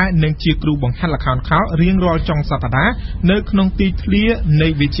ខ្មែរនិងជាគ្រូបង្ហាត់ល្ខោនខោលរៀងរាល់ចុងសប្តាហ៍នៅក្នុងទីធ្លានៃ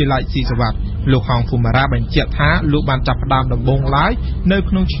វិទ្យាល័យស៊ីសវត្តលោកហងភូមិរាបញ្ជាក់ថាលោកបានចាប់ផ្ដើមដំបូងឡើយនៅ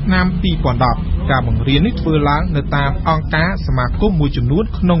ក្នុងឆ្នាំ2010ការបង្រៀននេះធ្វើឡើងនៅតាមអង្គការសមាគមមួយចំនួន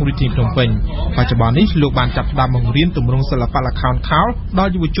ក្នុងរាជធានីភ្នំពេញបច្ចុប្បន្ននេះលោកបានចាប់ផ្ដើមបង្រៀនទម្រង់សិល្បៈល្ខោនខោលដ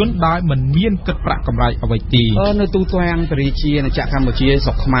ល់យុវជនដោយមិនមានគិតប្រាក់កម្រៃអ្វីទេនៅទូទាំងប្រទេសជាណាចក្រកម្ពុជាស្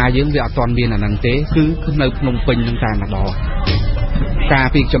រុកខ្មែរយើងវាអត់ទាន់មានអាហ្នឹងទេគឺនៅភ្នំពេញហ្នឹងតែម្ដងការ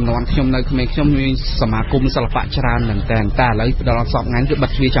ពីចំនួនខ្ញុំនៅក្មេងខ្ញុំមានសមាគមសិល្បៈច្រើនមែនតើឥឡូវដល់សពថ្ងៃគឺបិទ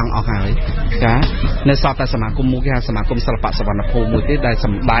ទ្វារចង់អស់ហើយចានៅសតតែសមាគមមួយគេហៅសមាគមសិល្បៈសវណ្ណភូមិមួយទេដែលស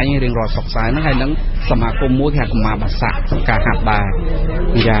ម្ដែងរៀងរាល់សុខសាយហ្នឹងហើយនឹងសមាគមមួយគេហៅកម្មាបាសាក់ការហាត់ដែរ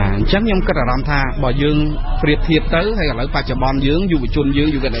ចាអញ្ចឹងខ្ញុំគិតអារម្មណ៍ថាបើយើងប្រៀបធៀបទៅហើយឥឡូវបច្ចុប្បន្នយើងយុវជនយើង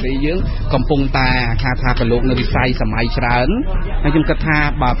យុវនារីយើងកំពុងតែថាប្រឡូកនៅវិស័យសម័យច្រើនហើយខ្ញុំគិតថា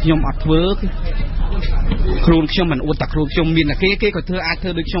បើខ្ញុំអត់ធ្វើគ្រូខ្ញុំមិនអួតតែគ្រូខ្ញុំមានតែគេក៏ធ្វើអាចធ្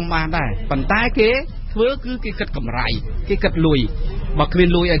វើដូចខ្ញុំបានដែរប៉ុន្តែគេធ្វើគឺគេគិតកម្រៃគេគិតលុយបើគ្មាន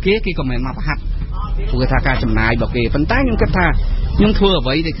លុយឲ្យគេក៏មិនមកប្រហាត់ព្រោះថាការចំណាយរបស់គេប៉ុន្តែខ្ញុំគិតថាខ្ញុំធ្វើអ្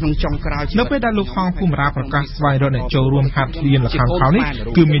វីនៅក្នុងចុងក្រោយនៅពេលដែលលោកហងភូមិរាប្រកាសស្វែងរកអ្នកចូលរួមហាត់រៀនល្ខោនខោលនេះ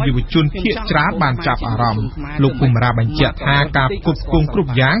គឺមានយុវជនភាគច្រើនបានចាប់អារម្មណ៍លោកភូមិរាបញ្ជាក់ថាការផ្គត់ផ្គង់គ្រ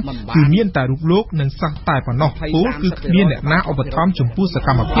ប់យ៉ាងគឺមានតែរូបលោកនិងសិស្សតែប៉ុណ្ណោះពលគឺគ្មានអ្នកណាឧបត្ថម្ភចំពោះសក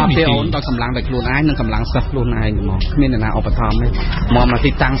ម្មភាពនេះទេដល់កម្លាំងតែខ្លួនឯងនិងកម្លាំងសិស្សខ្លួនឯងហ្មងគ្មានអ្នកណាឧបត្ថម្ភទេមក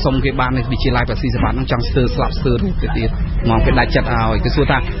ទីតាំងសុំគេបាននៅវិទ្យាល័យប្រសិទ្ធិបត្តិនឹងចង់ស្ទើរស្លាប់ស្ទើររូបទៅទៀតមកគេដាច់ចិត្តឲ្យគេសួរ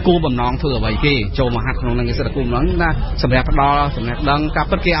ថាគោលបំណងធ្វើអ្វីគេចូលមកហាត់ក្នុងនឹងគេសិទ្ធិគោលបំណងណាសម្រាប់ផ្ដល់ចំណេះដឹងការ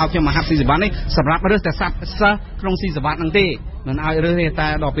ពិតគេឲ្យខ្ញុំមកហាត់ស៊ីសវណ្ណនេះសម្រាប់រើសតែសិស្សក្នុងស៊ីសវណ្ណហ្នឹងទេមិនឲ្យរើសទេតែ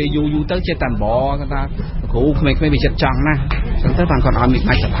ដល់ពេលយូរទៅចេះតែបគាត់ថាគ្រូក្មេងៗវាចិត្តចង់ណាចឹងទៅបានគាត់ឲ្យមានផ្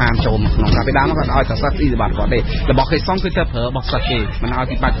នែកស្ថានចូលមកក្នុងការពីដើមគាត់ឲ្យតែសិស្សស៊ីសវណ្ណគាត់ទេរបស់គេសំគឺទៅប្រើរបស់សិស្សគេមិនឲ្យ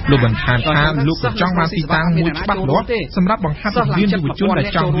ពីបាច់លោកបន្ថែមថាលោកក៏ចង់បានទីតាំងមួយច្បាស់លាស់សម្រាប់បង្ហាត់រៀនយុវជនដែល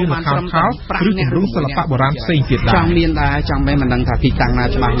ចង់រៀនល្ខោនខោលឬទម្រង់សិល្បៈបុរាណផ្សេងទៀតដែរចង់មានដែរចង់មិនដឹងថាទីតាំងណា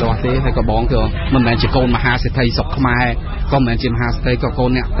ច្បាស់លាស់ទេហើយក៏បងគឺមិនមែនជាកូនមហាសេដ្ឋីស្រុកខ្មែរក៏មិនមែនជាមហាសេដ្ឋីក៏កូន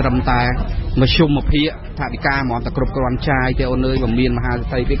អ្នកត្រឹមតែមធ្យមភាគថាវិការហ្មងតែគ្រប់គ្រាន់ចាយទេអូនអើយមិនមានមហាសេ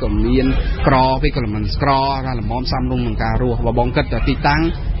ដ្ឋីទេក៏មានក្រទេក៏មិនស្ក្រថាល្មមសំរុំនឹងការរស់បងគិតតែទីតាំង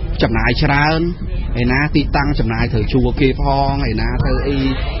ចំណាយច្រើនឯណាទីតាំងចំណាយត្រូវជួគេផងឯណាទៅអី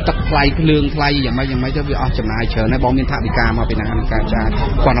ទឹកថ្លៃភ្លើងថ្លៃយ៉ាងម៉េចទៅវាអស់ចំណាយច្រើនហើយបងមានថវិកាមកពីណានឹងការចាយ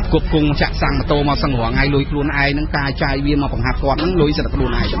គាត់តែគ្រប់គង់ចាក់សាំងម៉ូតូមកសឹងរងថ្ងៃលុយខ្លួនឯងនឹងការចាយវាមកបង្ហាត់គាត់នឹងលុយសិតខ្លួន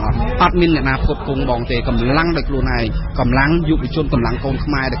ឯងទាំងអស់អត់មានអ្នកណាគ្រប់គង់បងទេកម្លាំងដោយខ្លួនឯងកម្លាំងយុវជនកម្លាំងកូនខ្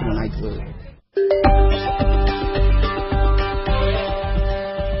មែរដែលខ្លួនឯងធ្វើ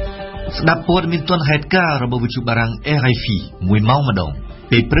ស្ដាប់ព័ត៌មានទាន់ហេតុការណ៍របស់វិទ្យុបារាំង RFI 1 ម៉ោងម្ដង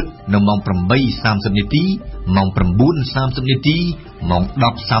ពេលព្រឹកនៅម៉ោង 8:30 នាទីម៉ោង 9:30 នាទីម៉ោង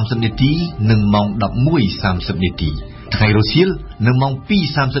 10:30 នាទីនិងម៉ោង 11:30 នាទីថ្ងៃរសៀលនៅម៉ោង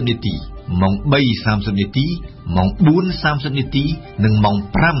 2:30 នាទីម៉ោង 3:30 នាទីម៉ោង 4:30 នាទីនិងម៉ោង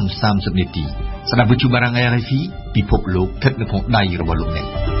 5:30 នាទីស្ដាប់វិទ្យុបារាំង RFI ពិភពលោកស្ថិតនៅក្នុងដៃរបស់លោកអ្នក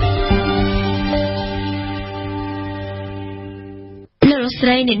លោក ស្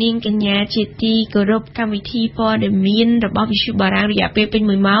រីអ្នកនាងកញ្ញាជាទីគោរពកម្មវិធីព័ត៌មានរបស់វិទ្យុបារាំងរយៈពេលពេញ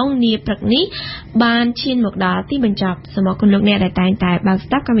1ម៉ោងនាព្រឹកនេះបានឈានមកដល់ទីបញ្ចប់សូមអរគុណលោកអ្នកដែលតែងតែបើក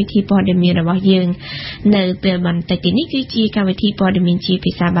ស្ដាប់កម្មវិធីព័ត៌មានរបស់យើងនៅពេលបន្តិចនេះគឺជាកម្មវិធីព័ត៌មានជា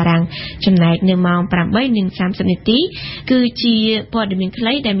ភាសាបារាំងចំណែកនៅម៉ោង 8:30 នាទីគឺជាព័ត៌មានខ្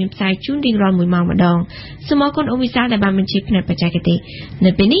លីដែលមានផ្សាយជូនរៀងរាល់1ម៉ោងម្ដងសូមអរគុណអ៊ុំវិសាលដែលបានបញ្ជាផ្នែកបច្ចេកទេស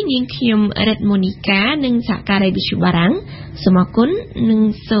នៅពេលនេះនាងខ្ញុំរិទ្ធមូនីកានិងសហការីវិទ្យុបារាំងសូមអរគុណនិង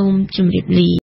សូមជម្រាបលា